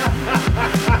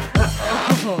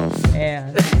 Oh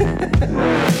man.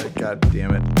 God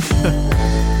damn it.